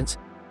intelligence.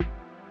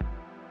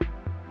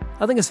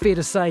 I think it's fair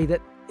to say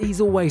that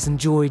he's always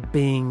enjoyed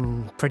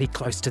being pretty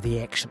close to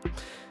the action.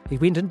 He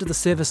went into the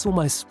service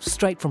almost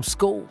straight from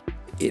school.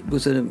 It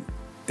was an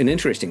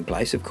interesting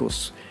place, of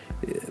course.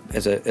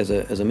 As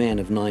a man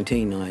of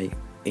 19, I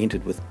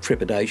entered with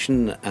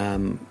trepidation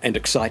and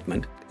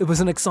excitement. It was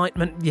an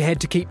excitement you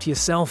had to keep to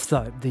yourself,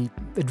 though. The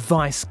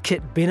advice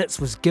Kit Bennett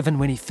was given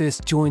when he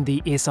first joined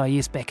the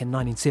SIS back in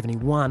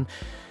 1971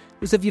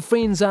 was if your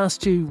friends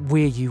asked you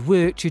where you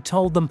worked, you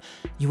told them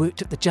you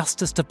worked at the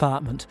Justice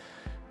Department.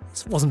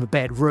 This wasn't a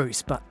bad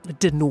ruse, but it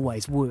didn't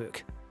always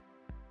work.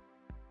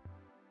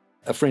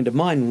 A friend of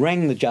mine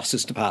rang the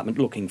Justice Department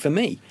looking for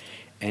me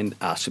and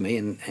asked for me,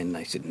 and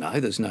they said, no,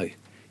 there's no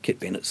Kit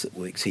Bennett that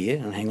works here.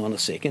 And hang on a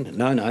second.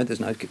 No, there's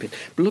no Kit Bennett.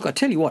 But look, I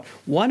tell you what,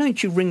 why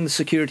don't you ring the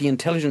Security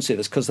Intelligence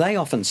Service? Because they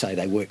often say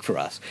they work for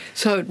us.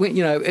 So,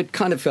 it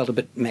kind of felt a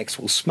bit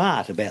Maxwell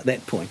Smart about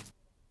that point.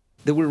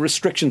 There were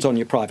restrictions on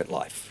your private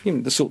life,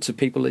 the sorts of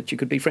people that you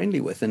could be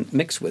friendly with and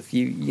mix with,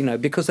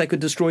 because they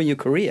could destroy your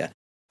career.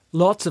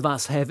 Lots of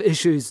us have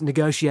issues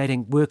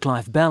negotiating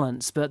work-life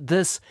balance, but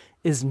this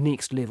is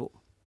next level.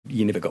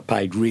 You never got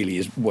paid really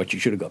is what you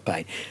should have got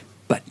paid,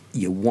 but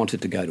you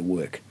wanted to go to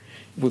work.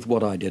 With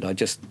what I did, I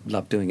just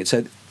loved doing it.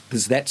 So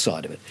there's that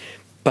side of it.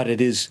 But it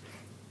is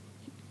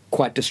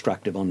quite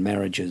destructive on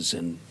marriages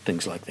and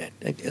things like that.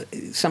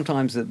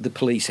 Sometimes the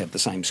police have the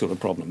same sort of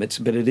problem,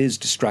 but it is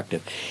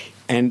destructive.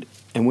 And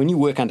when you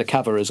work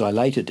undercover, as I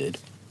later did,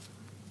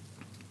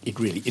 it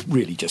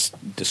really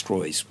just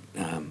destroys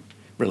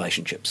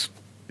relationships.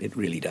 It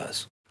really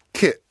does.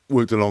 Kit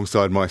worked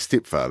alongside my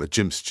stepfather,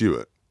 Jim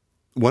Stewart.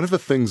 One of the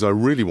things I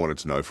really wanted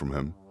to know from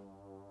him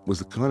was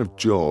the kind of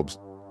jobs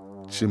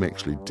Jim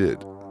actually did.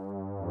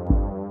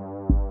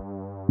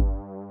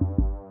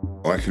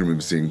 I can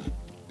remember seeing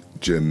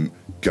Jim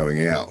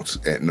going out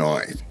at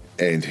night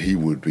and he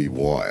would be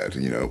wired.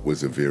 It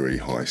was a very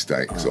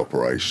high-stakes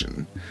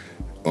operation.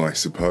 I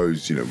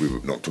suppose, we were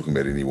not talking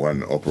about any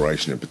one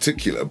operation in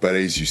particular, but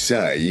as you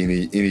say,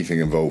 anything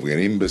involving an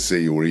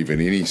embassy or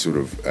even any sort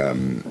of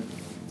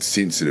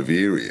sensitive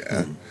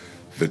area,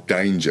 the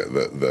danger,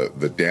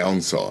 the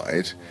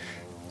downside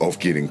of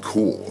getting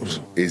caught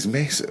is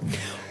massive.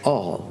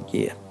 Oh,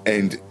 yeah.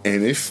 And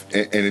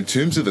in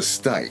terms of the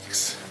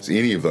stakes,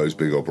 any of those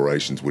big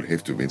operations would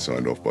have to have been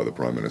signed off by the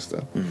Prime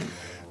Minister.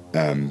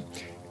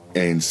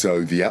 And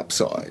so the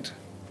upside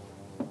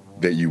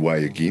that you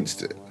weigh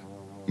against it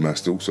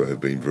must also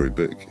have been very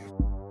big.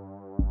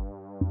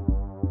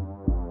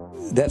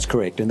 That's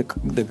correct. And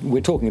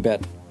we're talking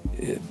about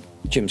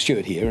Jim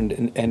Stewart here,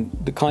 and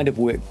the kind of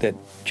work that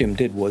Jim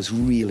did was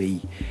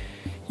really,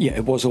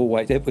 it was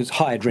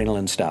high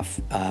adrenaline stuff,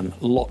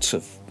 lots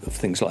of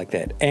things like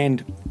that.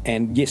 And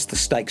yes, the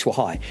stakes were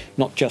high,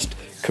 not just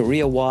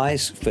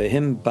career-wise for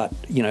him, but,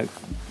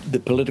 the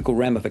political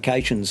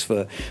ramifications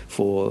for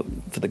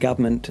the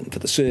government and for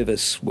the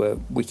service were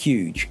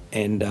huge.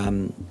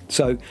 And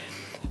so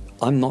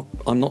I'm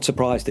not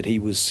surprised that he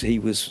was.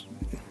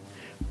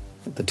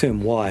 The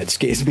term wired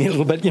scares me a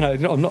little bit,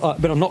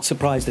 but I'm not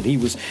surprised that he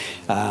was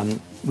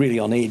really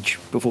on edge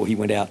before he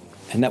went out,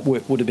 and that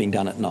work would have been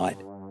done at night.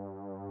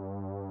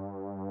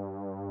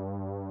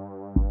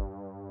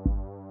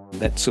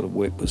 That sort of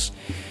work was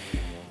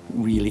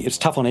really, it's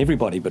tough on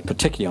everybody, but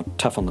particularly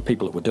tough on the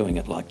people that were doing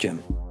it, like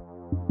Jim.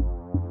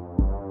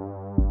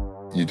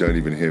 You don't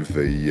even have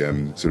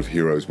the sort of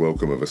hero's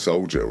welcome of a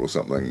soldier or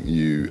something.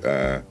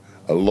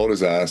 A lot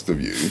is asked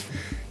of you,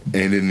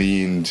 and in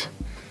the end,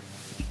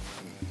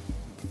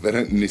 they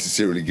don't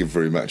necessarily give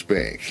very much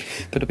back.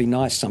 But it'd be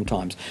nice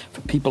sometimes for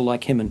people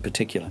like him in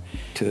particular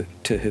to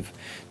have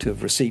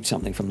received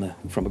something from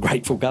a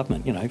grateful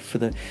government. You know, for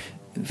the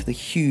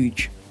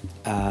huge,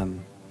 not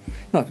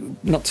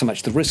so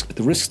much the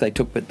risks they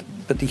took, but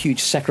the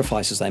huge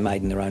sacrifices they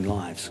made in their own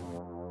lives,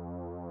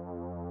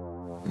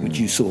 which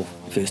you saw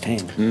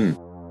firsthand.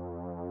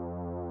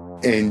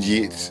 And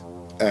yet,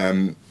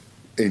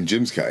 in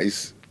Jim's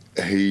case,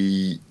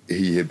 he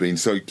had been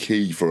so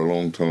key for a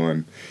long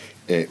time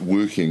at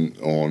working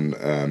on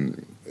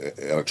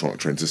electronic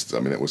transistors. I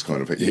mean, that was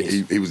kind of...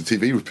 Yes. He was a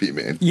TV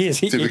repairman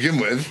to begin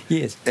with.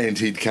 Yes. And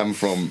he'd come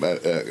from...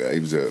 he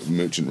was a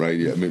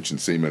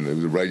merchant seaman. He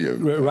was a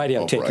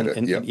radio operator.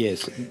 Yep.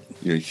 Yes.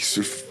 You know, he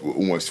sort of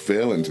almost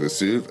fell into the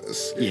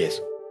service. Yes.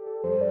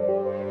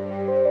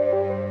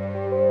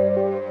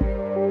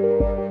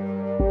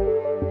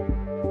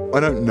 I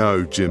don't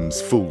know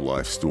Jim's full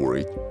life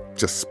story,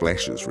 just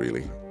splashes,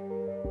 really.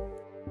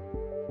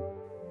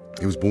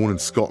 He was born in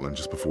Scotland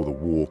just before the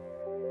war.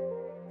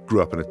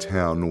 Grew up in a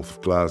town north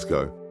of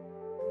Glasgow.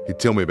 He'd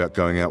tell me about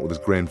going out with his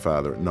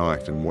grandfather at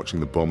night and watching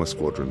the bomber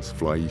squadrons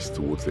fly east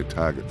towards their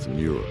targets in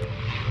Europe.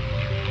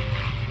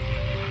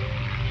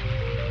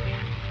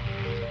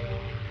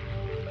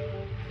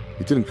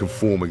 He didn't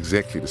conform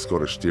exactly to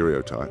Scottish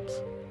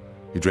stereotypes.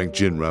 He drank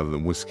gin rather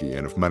than whiskey,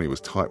 and if money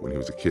was tight when he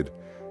was a kid,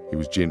 he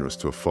was generous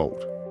to a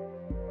fault.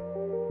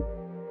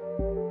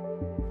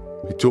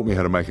 He taught me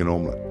how to make an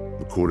omelette,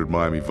 recorded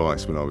Miami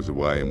Vice when I was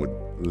away, and would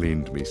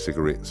lend me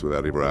cigarettes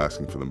without ever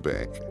asking for them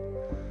back.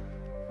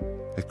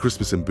 At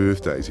Christmas and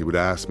birthdays, he would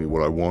ask me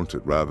what I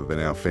wanted rather than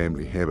our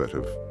family habit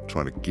of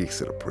trying to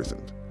guess at a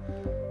present.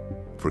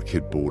 For a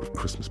kid bored of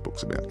Christmas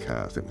books about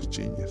cars, that was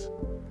genius.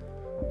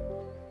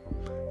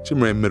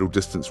 Jim ran middle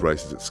distance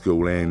races at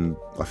school and,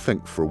 I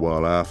think, for a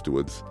while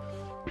afterwards.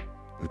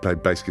 He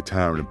played bass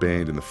guitar in a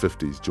band in the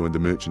 50s, joined the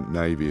Merchant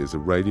Navy as a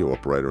radio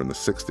operator in the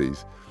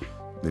 60s,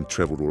 then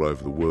travelled all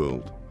over the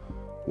world,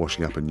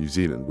 washing up in New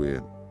Zealand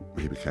where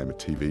he became a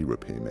TV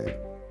repairman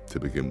to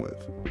begin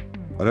with.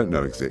 I don't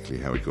know exactly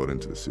how he got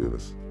into the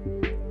service.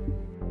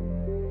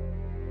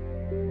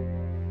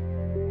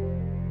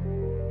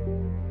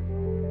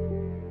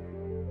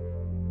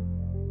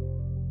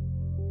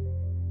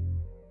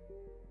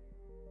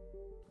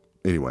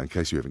 Anyway, in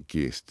case you haven't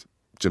guessed,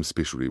 Jim's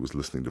specialty was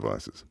listening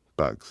devices,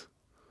 bugs,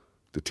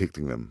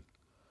 detecting them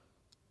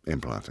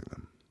and planting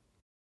them.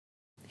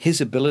 His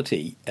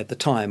ability at the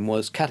time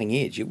was cutting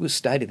edge. It was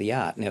state of the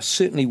art. Now,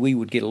 certainly we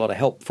would get a lot of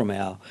help from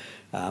our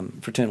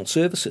fraternal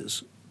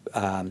services,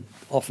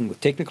 often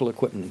with technical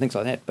equipment and things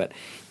like that. But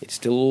it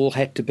still all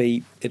had to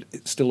be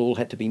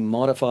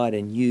modified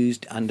and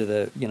used under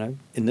the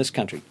in this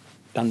country,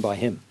 done by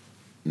him.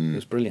 It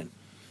was brilliant.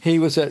 He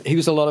was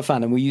a lot of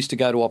fun, and we used to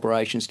go to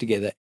operations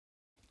together.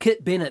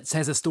 Kit Bennett's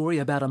has a story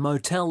about a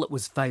motel that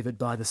was favoured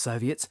by the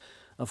Soviets.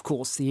 Of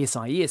course, the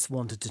SIS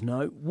wanted to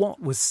know what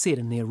was said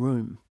in their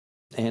room.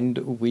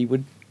 And we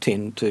would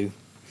tend to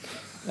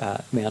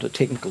mount a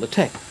technical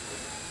attack,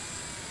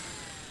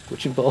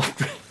 which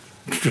involved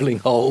drilling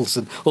holes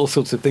and all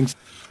sorts of things.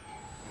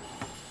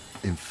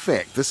 In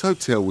fact, this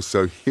hotel was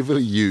so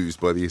heavily used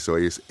by the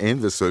SIS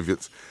and the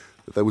Soviets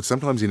that they would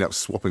sometimes end up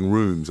swapping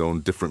rooms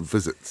on different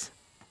visits.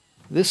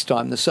 This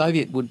time the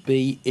Soviet would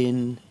be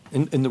in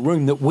the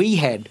room that we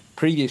had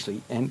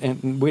previously,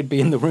 and we'd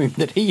be in the room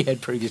that he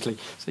had previously.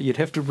 So you'd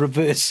have to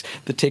reverse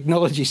the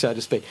technology, so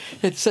to speak.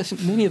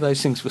 Many of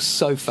those things were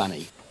so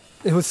funny.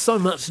 There was so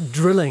much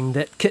drilling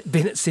that Kit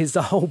Bennett says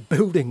the whole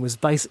building was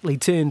basically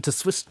turned to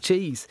Swiss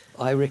cheese.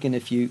 I reckon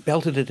if you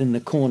belted it in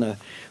the corner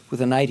with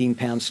an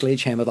 18-pound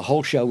sledgehammer, the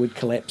whole show would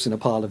collapse in a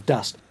pile of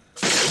dust.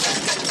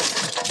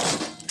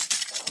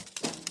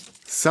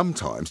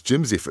 Sometimes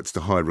Jim's efforts to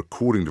hide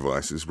recording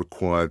devices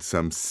required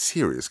some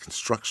serious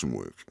construction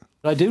work.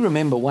 I do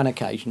remember one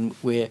occasion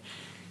where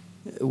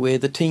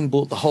the team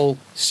brought the whole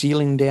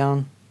ceiling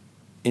down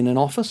in an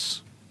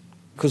office,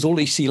 because all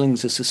these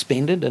ceilings are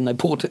suspended, and they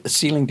brought a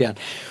ceiling down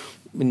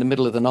in the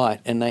middle of the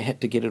night, and they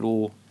had to get it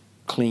all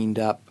cleaned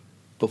up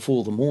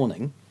before the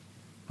morning,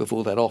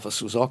 before that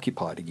office was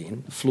occupied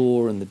again. The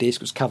floor and the desk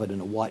was covered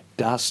in a white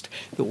dust.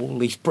 There were all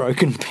these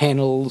broken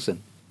panels,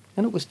 and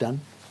it was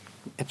done.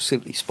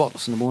 Absolutely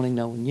spotless in the morning,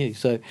 no one knew.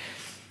 So,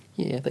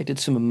 yeah, they did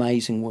some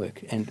amazing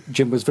work, and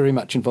Jim was very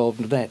much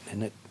involved in that,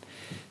 and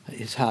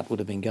his heart would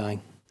have been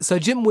going. So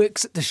Jim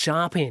works at the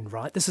sharp end,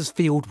 right? This is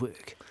field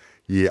work.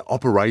 Yeah,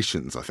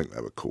 operations, I think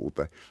they were called.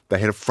 They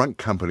had a front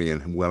company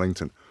in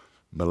Wellington,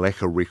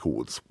 Malacca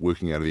Records,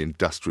 working out of the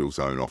industrial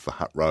zone off the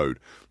Hutt Road,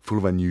 full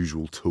of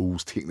unusual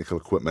tools, technical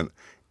equipment,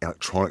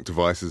 electronic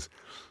devices,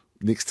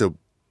 next to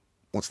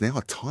what's now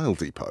a tile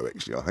depot,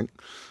 actually, I think.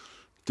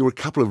 There were a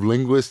couple of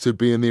linguists who'd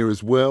be in there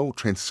as well,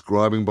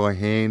 transcribing by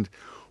hand,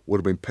 would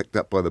have been picked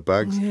up by the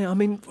bugs. Yeah, I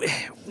mean,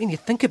 when you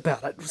think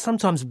about it,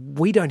 sometimes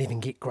we don't even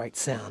get great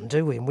sound,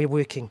 do we? And we're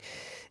working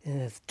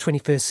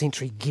 21st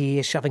century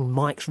gear, shoving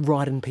mics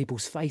right in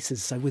people's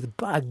faces. So with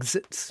bugs,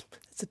 it's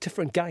a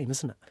different game,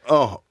 isn't it?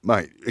 Oh,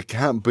 mate, it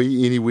can't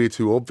be anywhere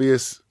too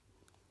obvious.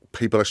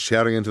 People are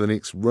shouting into the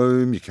next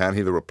room. You can't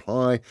hear the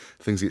reply.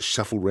 Things get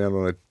shuffled around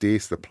on a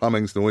desk. The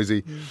plumbing's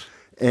noisy.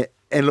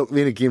 And look,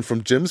 then again,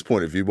 from Jim's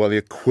point of view, while the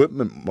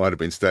equipment might have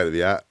been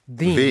state-of-the-art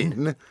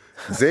then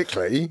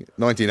exactly,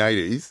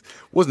 1980s,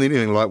 wasn't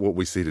anything like what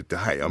we see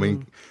today. I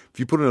mean, if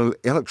you put an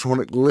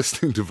electronic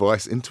listening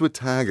device into a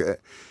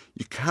target,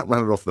 you can't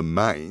run it off the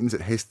mains.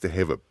 It has to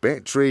have a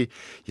battery.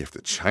 You have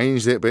to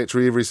change that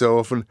battery every so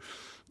often.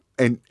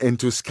 And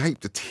to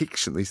escape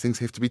detection, these things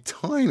have to be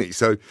tiny.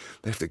 So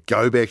they have to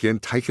go back in,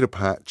 take it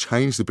apart,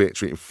 change the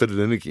battery and fit it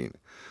in again,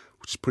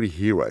 which is pretty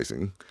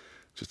hair-raising,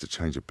 just to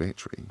change a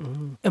battery.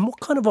 And what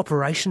kind of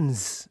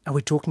operations are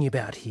we talking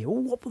about here?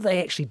 What were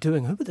they actually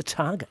doing? Who were the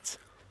targets?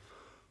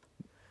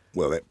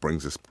 Well, that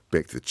brings us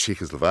back to the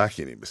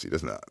Czechoslovakian embassy,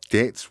 doesn't it?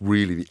 That's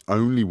really the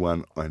only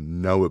one I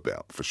know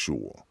about for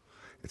sure.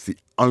 It's the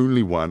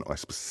only one I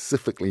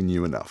specifically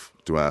knew enough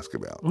to ask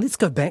about. Let's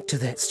go back to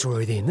that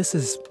story then. This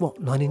is,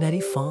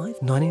 1985,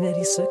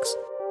 1986?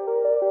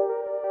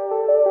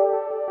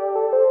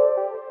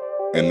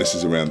 And this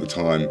is around the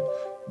time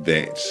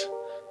that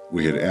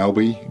we had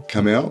Albie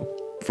come out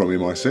from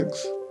MI6.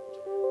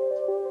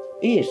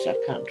 Yes, I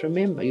can't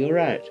remember, you're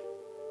right.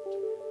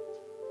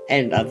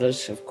 And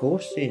others, of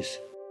course, yes.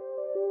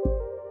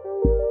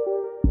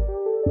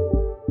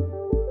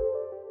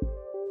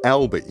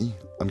 Albie,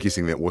 I'm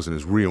guessing that wasn't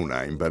his real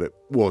name, but it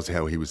was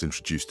how he was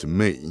introduced to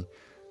me,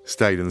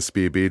 stayed in the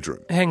spare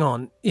bedroom. Hang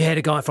on, you had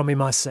a guy from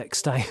MI6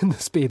 stay in the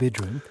spare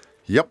bedroom?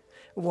 Yep.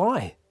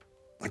 Why?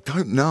 I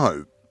don't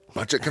know.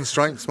 Budget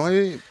constraints,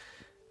 maybe?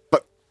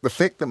 But the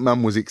fact that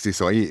Mum was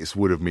ex-SIS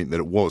would have meant that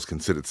it was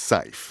considered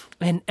safe.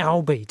 And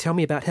Albie, tell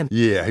me about him.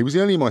 Yeah, he was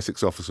the only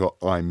MI6 officer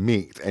I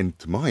met, and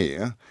to my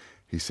ear,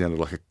 he sounded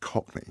like a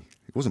Cockney.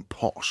 He wasn't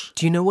posh.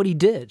 Do you know what he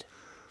did?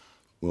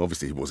 Well,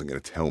 obviously he wasn't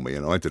going to tell me,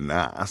 and I didn't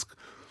ask.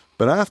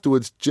 But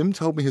afterwards, Jim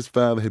told me his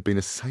father had been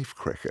a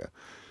safecracker.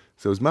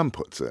 So as Mum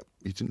puts it,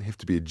 you didn't have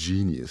to be a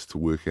genius to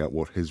work out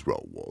what his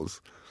role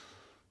was.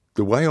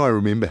 The way I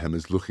remember him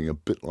is looking a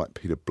bit like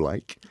Peter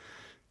Blake.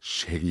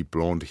 Shaggy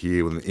blonde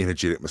hair with an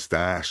energetic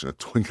moustache and a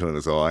twinkle in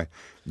his eye.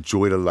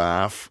 Enjoyed a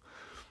laugh.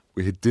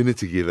 We had dinner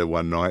together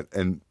one night,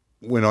 and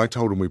when I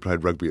told him we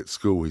played rugby at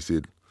school, he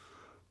said,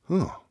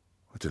 "Oh,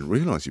 I didn't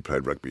realise you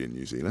played rugby in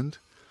New Zealand."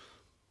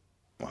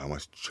 I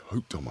almost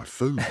choked on my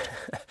food.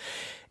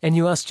 And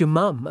you asked your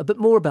mum a bit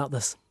more about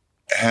this.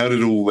 How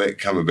did all that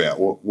come about?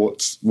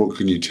 What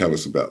can you tell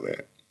us about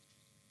that?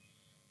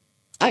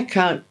 I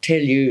can't tell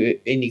you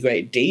any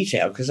great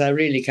detail because I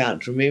really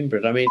can't remember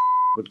it. I mean,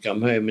 would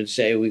come home and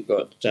say we've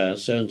got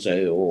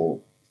so-and-so or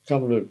a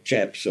couple of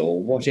chaps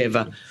or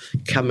whatever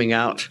coming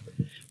out.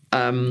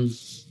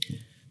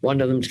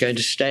 One of them's going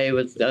to stay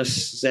with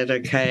us. Is that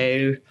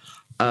okay?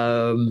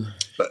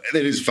 But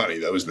that is funny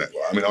though, isn't it?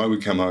 I mean, I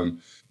would come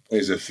home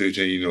as a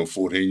 13 or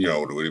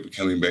 14-year-old or whatever,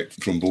 coming back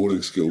from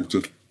boarding school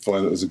to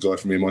find that there's a guy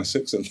from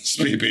MI6 in the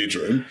spare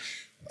bedroom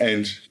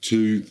and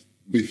to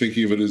be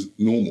thinking of it as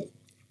normal.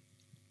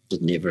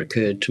 It never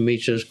occurred to me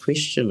to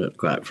question it,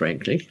 quite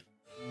frankly.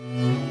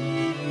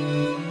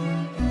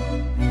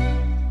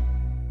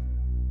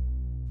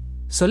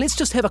 So let's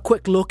just have a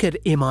quick look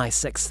at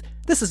MI6.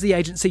 This is the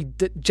agency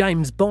that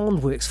James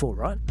Bond works for,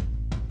 right?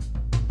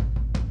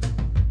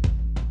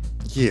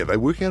 Yeah, they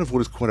work out of what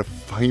is quite a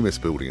famous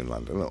building in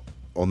London,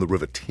 on the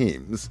River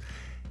Thames.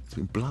 It's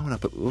been blown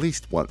up at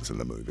least once in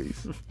the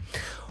movies.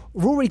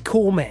 Rory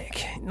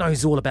Cormack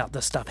knows all about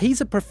this stuff. He's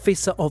a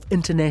professor of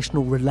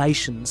international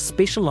relations,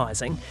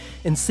 specialising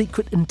in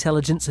secret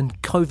intelligence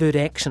and covert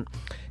action.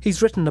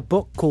 He's written a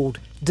book called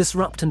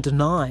Disrupt and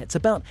Deny. It's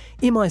about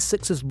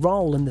MI6's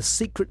role in the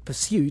secret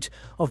pursuit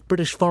of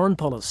British foreign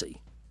policy.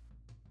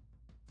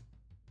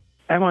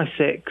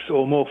 MI6,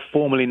 or more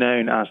formally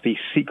known as the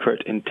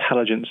Secret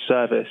Intelligence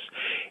Service,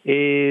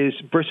 is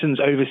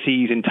Britain's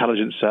overseas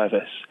intelligence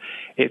service.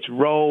 Its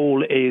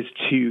role is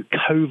to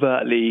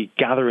covertly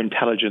gather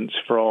intelligence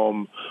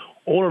from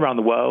all around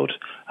the world,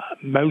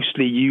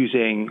 mostly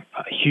using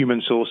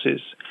human sources,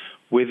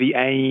 with the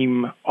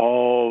aim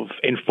of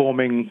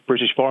informing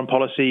British foreign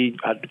policy,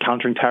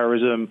 countering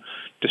terrorism,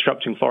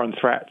 disrupting foreign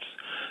threats.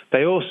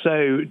 They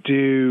also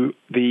do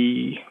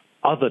the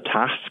other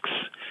tasks,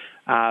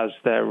 as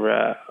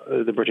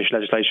the British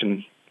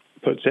legislation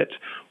puts it,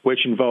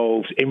 which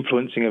involves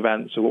influencing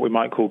events or what we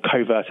might call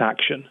covert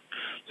action.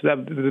 So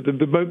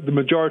the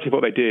majority of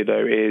what they do,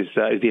 though, is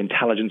the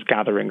intelligence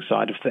gathering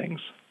side of things.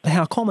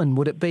 How common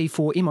would it be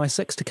for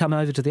MI6 to come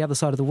over to the other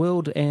side of the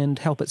world and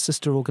help its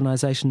sister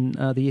organisation,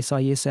 the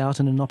SIS, out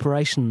in an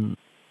operation?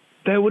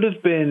 There would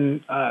have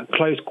been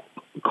close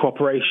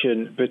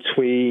cooperation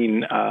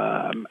between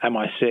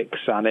MI6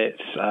 and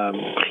its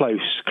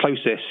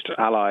closest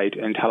allied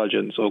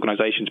intelligence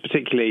organisations,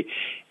 particularly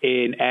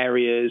in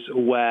areas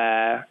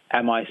where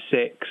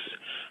MI6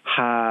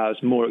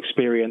 has more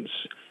experience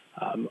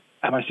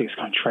MI6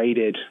 kind of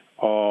traded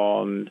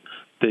on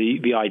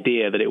the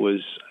idea that it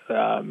was,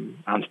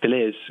 and still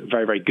is,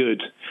 very, very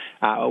good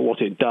at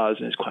what it does,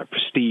 and it's quite a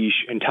prestige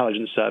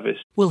intelligence service.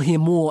 We'll hear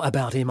more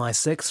about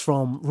MI6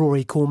 from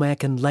Rory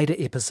Cormack in later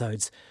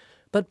episodes,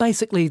 but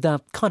basically they're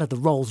kind of the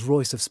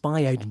Rolls-Royce of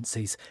spy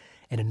agencies,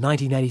 and in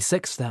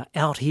 1986 they're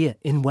out here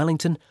in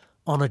Wellington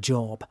on a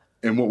job.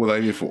 And what were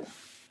they here for?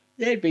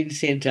 They'd been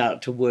sent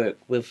out to work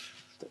with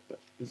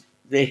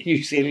their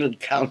New Zealand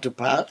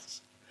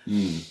counterparts.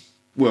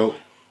 Well,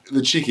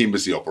 the Czech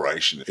embassy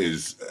operation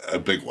is a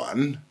big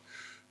one.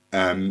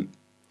 And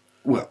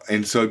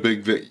so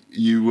big that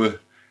you were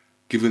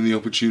given the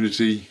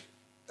opportunity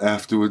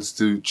afterwards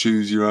to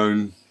choose your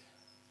own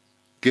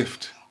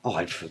gift. Oh,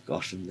 I'd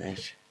forgotten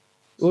that.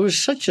 It was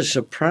such a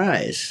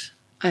surprise.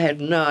 I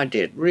had no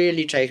idea.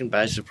 Really taken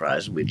by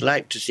surprise. We'd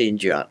like to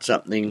send you out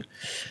something.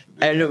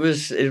 And it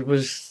was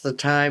the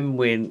time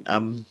when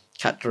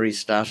cutlery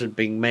started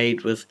being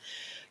made with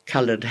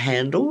coloured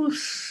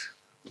handles,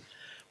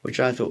 which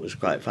I thought was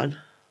quite fun.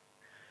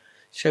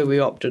 So we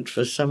opted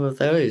for some of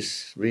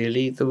those,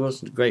 really. There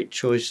wasn't a great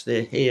choice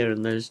there here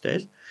in those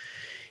days.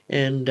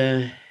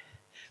 And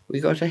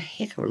we got a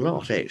heck of a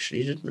lot,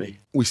 actually, didn't we?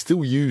 We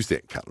still use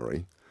that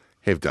cutlery,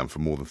 have done for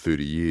more than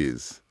 30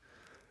 years.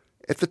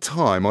 At the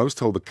time, I was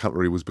told the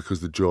cutlery was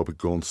because the job had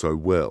gone so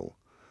well.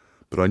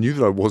 But I knew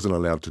that I wasn't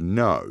allowed to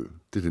know,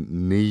 didn't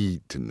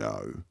need to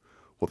know,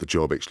 what the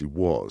job actually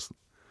was.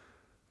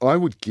 I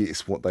would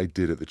guess what they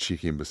did at the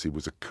Czech embassy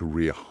was a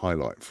career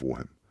highlight for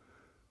him.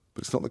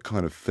 But it's not the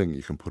kind of thing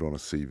you can put on a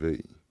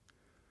CV.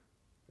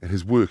 And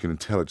his work in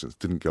intelligence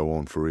didn't go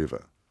on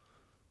forever.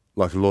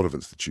 Like a lot of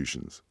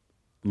institutions,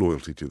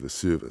 loyalty to the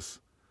service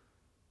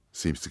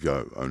seems to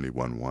go only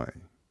one way.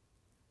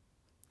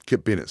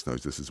 Kip Bennett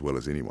knows this as well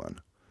as anyone,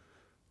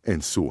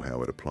 and saw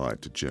how it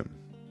applied to Jim.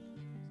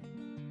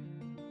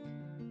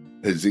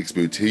 His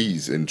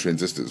expertise in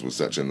transistors was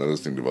such, and the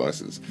listening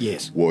devices,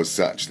 yes, was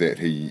such that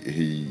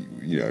he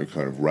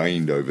kind of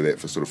reigned over that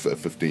for sort of a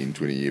 15,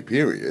 20-year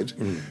period,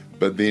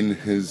 but then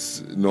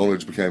his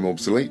knowledge became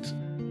obsolete.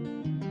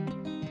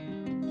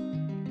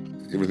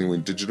 Everything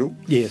went digital.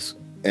 Yes.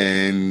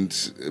 And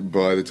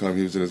by the time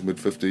he was in his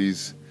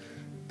mid-50s,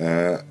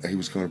 he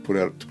was kind of put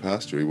out to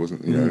pasture. He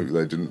wasn't,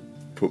 they didn't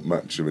put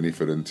much of an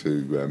effort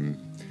into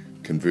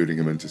converting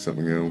him into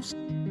something else.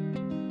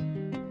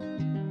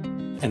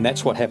 And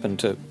that's what happened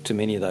to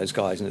many of those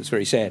guys, and it's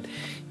very sad.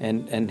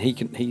 And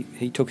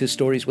he took his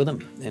stories with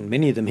him, and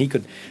many of them he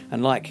could,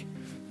 unlike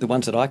the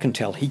ones that I can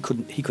tell, he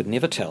could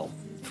never tell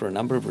for a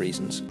number of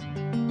reasons.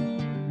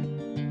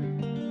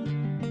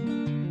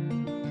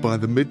 By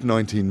the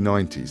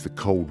mid-1990s, the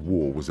Cold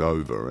War was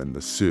over and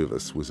the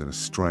service was in a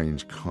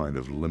strange kind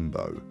of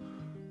limbo,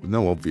 with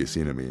no obvious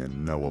enemy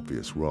and no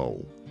obvious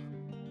role.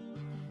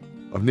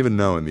 I've never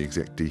known the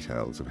exact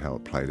details of how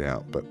it played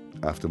out, but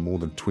after more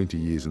than 20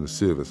 years in the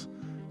service,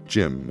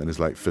 Jim, in his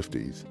late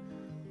 50s,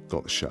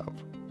 got the shove.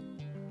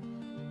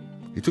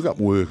 He took up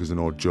work as an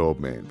odd job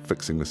man,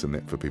 fixing this and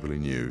that for people he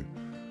knew,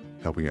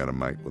 helping out a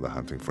mate with a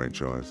hunting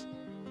franchise.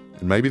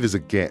 And maybe there's a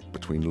gap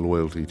between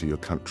loyalty to your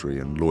country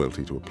and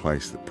loyalty to a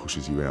place that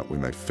pushes you out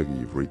when they figure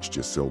you've reached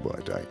your sell-by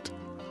date.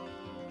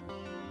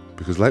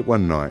 Because late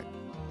one night,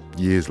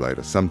 years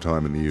later,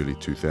 sometime in the early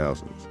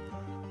 2000s,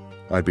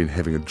 I'd been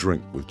having a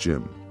drink with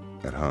Jim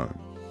at home.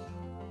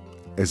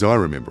 As I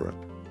remember it,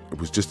 it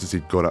was just as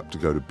he'd got up to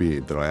go to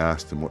bed that I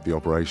asked him what the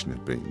operation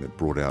had been that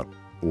brought out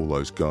all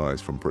those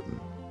guys from Britain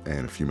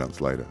and, a few months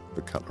later,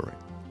 the cutlery.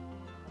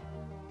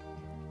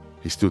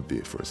 He stood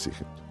there for a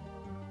second.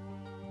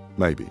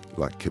 Maybe,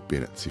 like Kip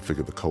Bennett's, he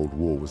figured the Cold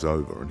War was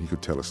over and he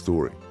could tell a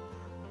story.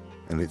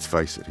 And let's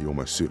face it, he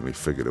almost certainly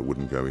figured it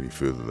wouldn't go any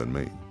further than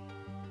me.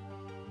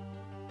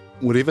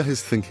 Whatever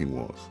his thinking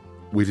was,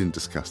 we didn't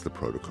discuss the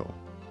protocol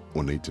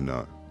or need to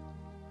know.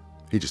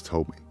 He just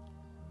told me.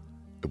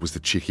 It was the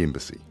Czech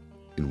embassy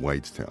in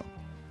Wadestown.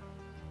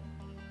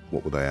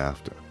 What were they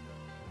after?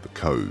 The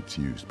codes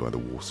used by the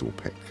Warsaw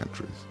Pact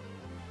countries.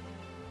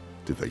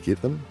 Did they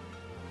get them?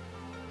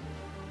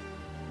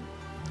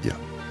 Yeah.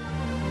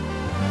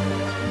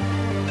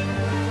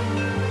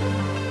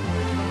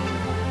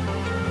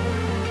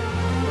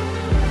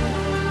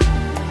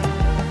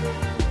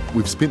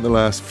 We've spent the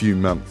last few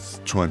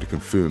months trying to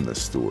confirm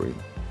this story.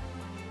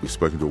 We've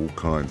spoken to all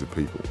kinds of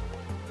people.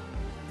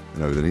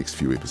 And over the next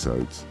few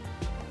episodes,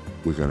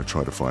 we're going to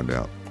try to find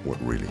out what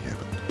really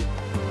happened.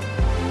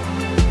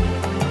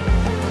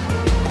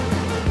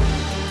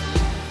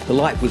 The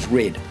light was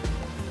red,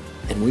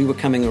 and we were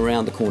coming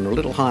around the corner a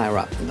little higher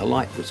up, and the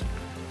light was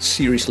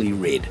seriously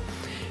red.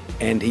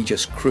 And he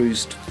just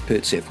cruised,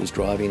 Pertsev was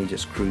driving, and he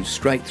just cruised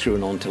straight through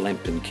and onto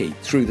Lambton Quay,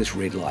 through this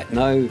red light.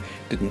 No,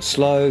 didn't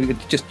slow, it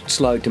just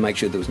slowed to make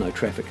sure there was no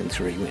traffic, and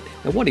through he went.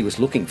 Now what he was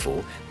looking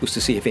for was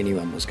to see if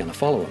anyone was going to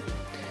follow him.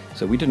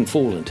 So we didn't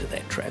fall into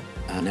that trap.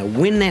 Now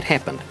when that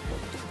happened,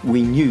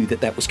 we knew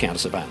that that was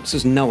counter-surveillance.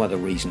 There's no other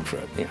reason for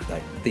it.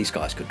 These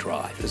guys could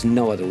drive. There's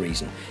no other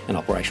reason an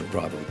operational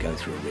driver would go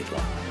through a red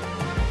light.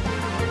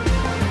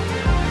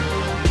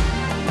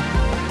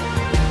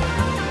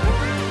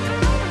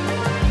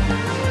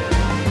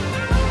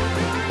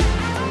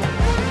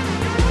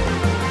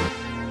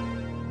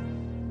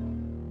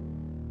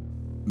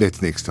 That's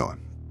next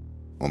time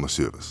on The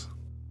Service.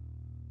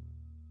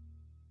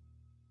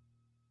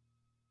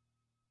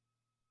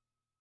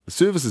 The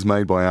Service is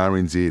made by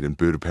RNZ and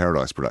Bird of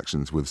Paradise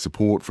Productions with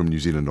support from New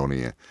Zealand On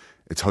Air.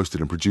 It's hosted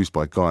and produced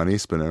by Guy and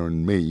Espiner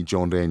and me,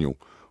 John Daniell,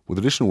 with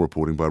additional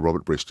reporting by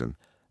Robert Breston.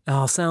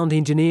 Our sound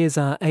engineers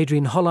are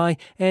Adrian Hollai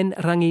and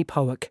Rangi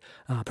Powick.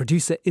 Our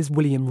producer is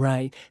William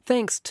Ray.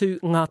 Thanks to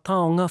Ngā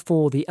Taonga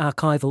for the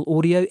archival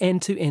audio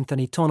and to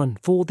Anthony Tonnen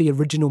for the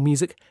original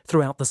music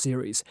throughout the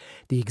series.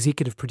 The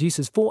executive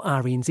producers for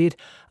RNZ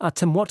are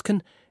Tim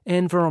Watkin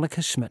and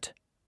Veronica Schmidt.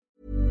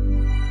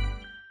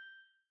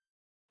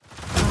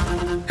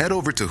 Head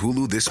over to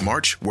Hulu this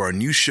March, where our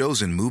new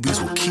shows and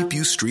movies will keep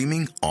you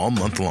streaming all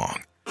month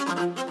long.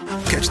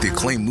 Catch the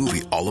acclaimed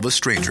movie All of Us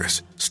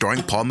Strangers,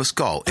 starring Paul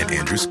Mescal and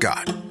Andrew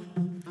Scott.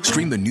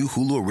 Stream the new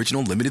Hulu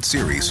original limited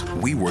series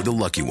We Were the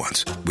Lucky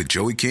Ones with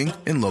Joey King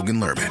and Logan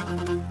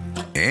Lerman.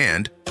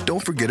 And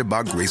don't forget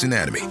about Grey's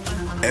Anatomy.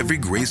 Every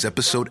Grey's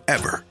episode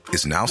ever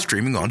is now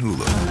streaming on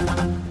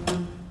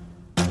Hulu.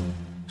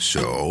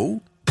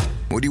 So,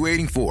 what are you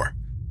waiting for?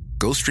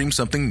 Go stream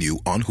something new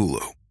on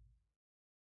Hulu.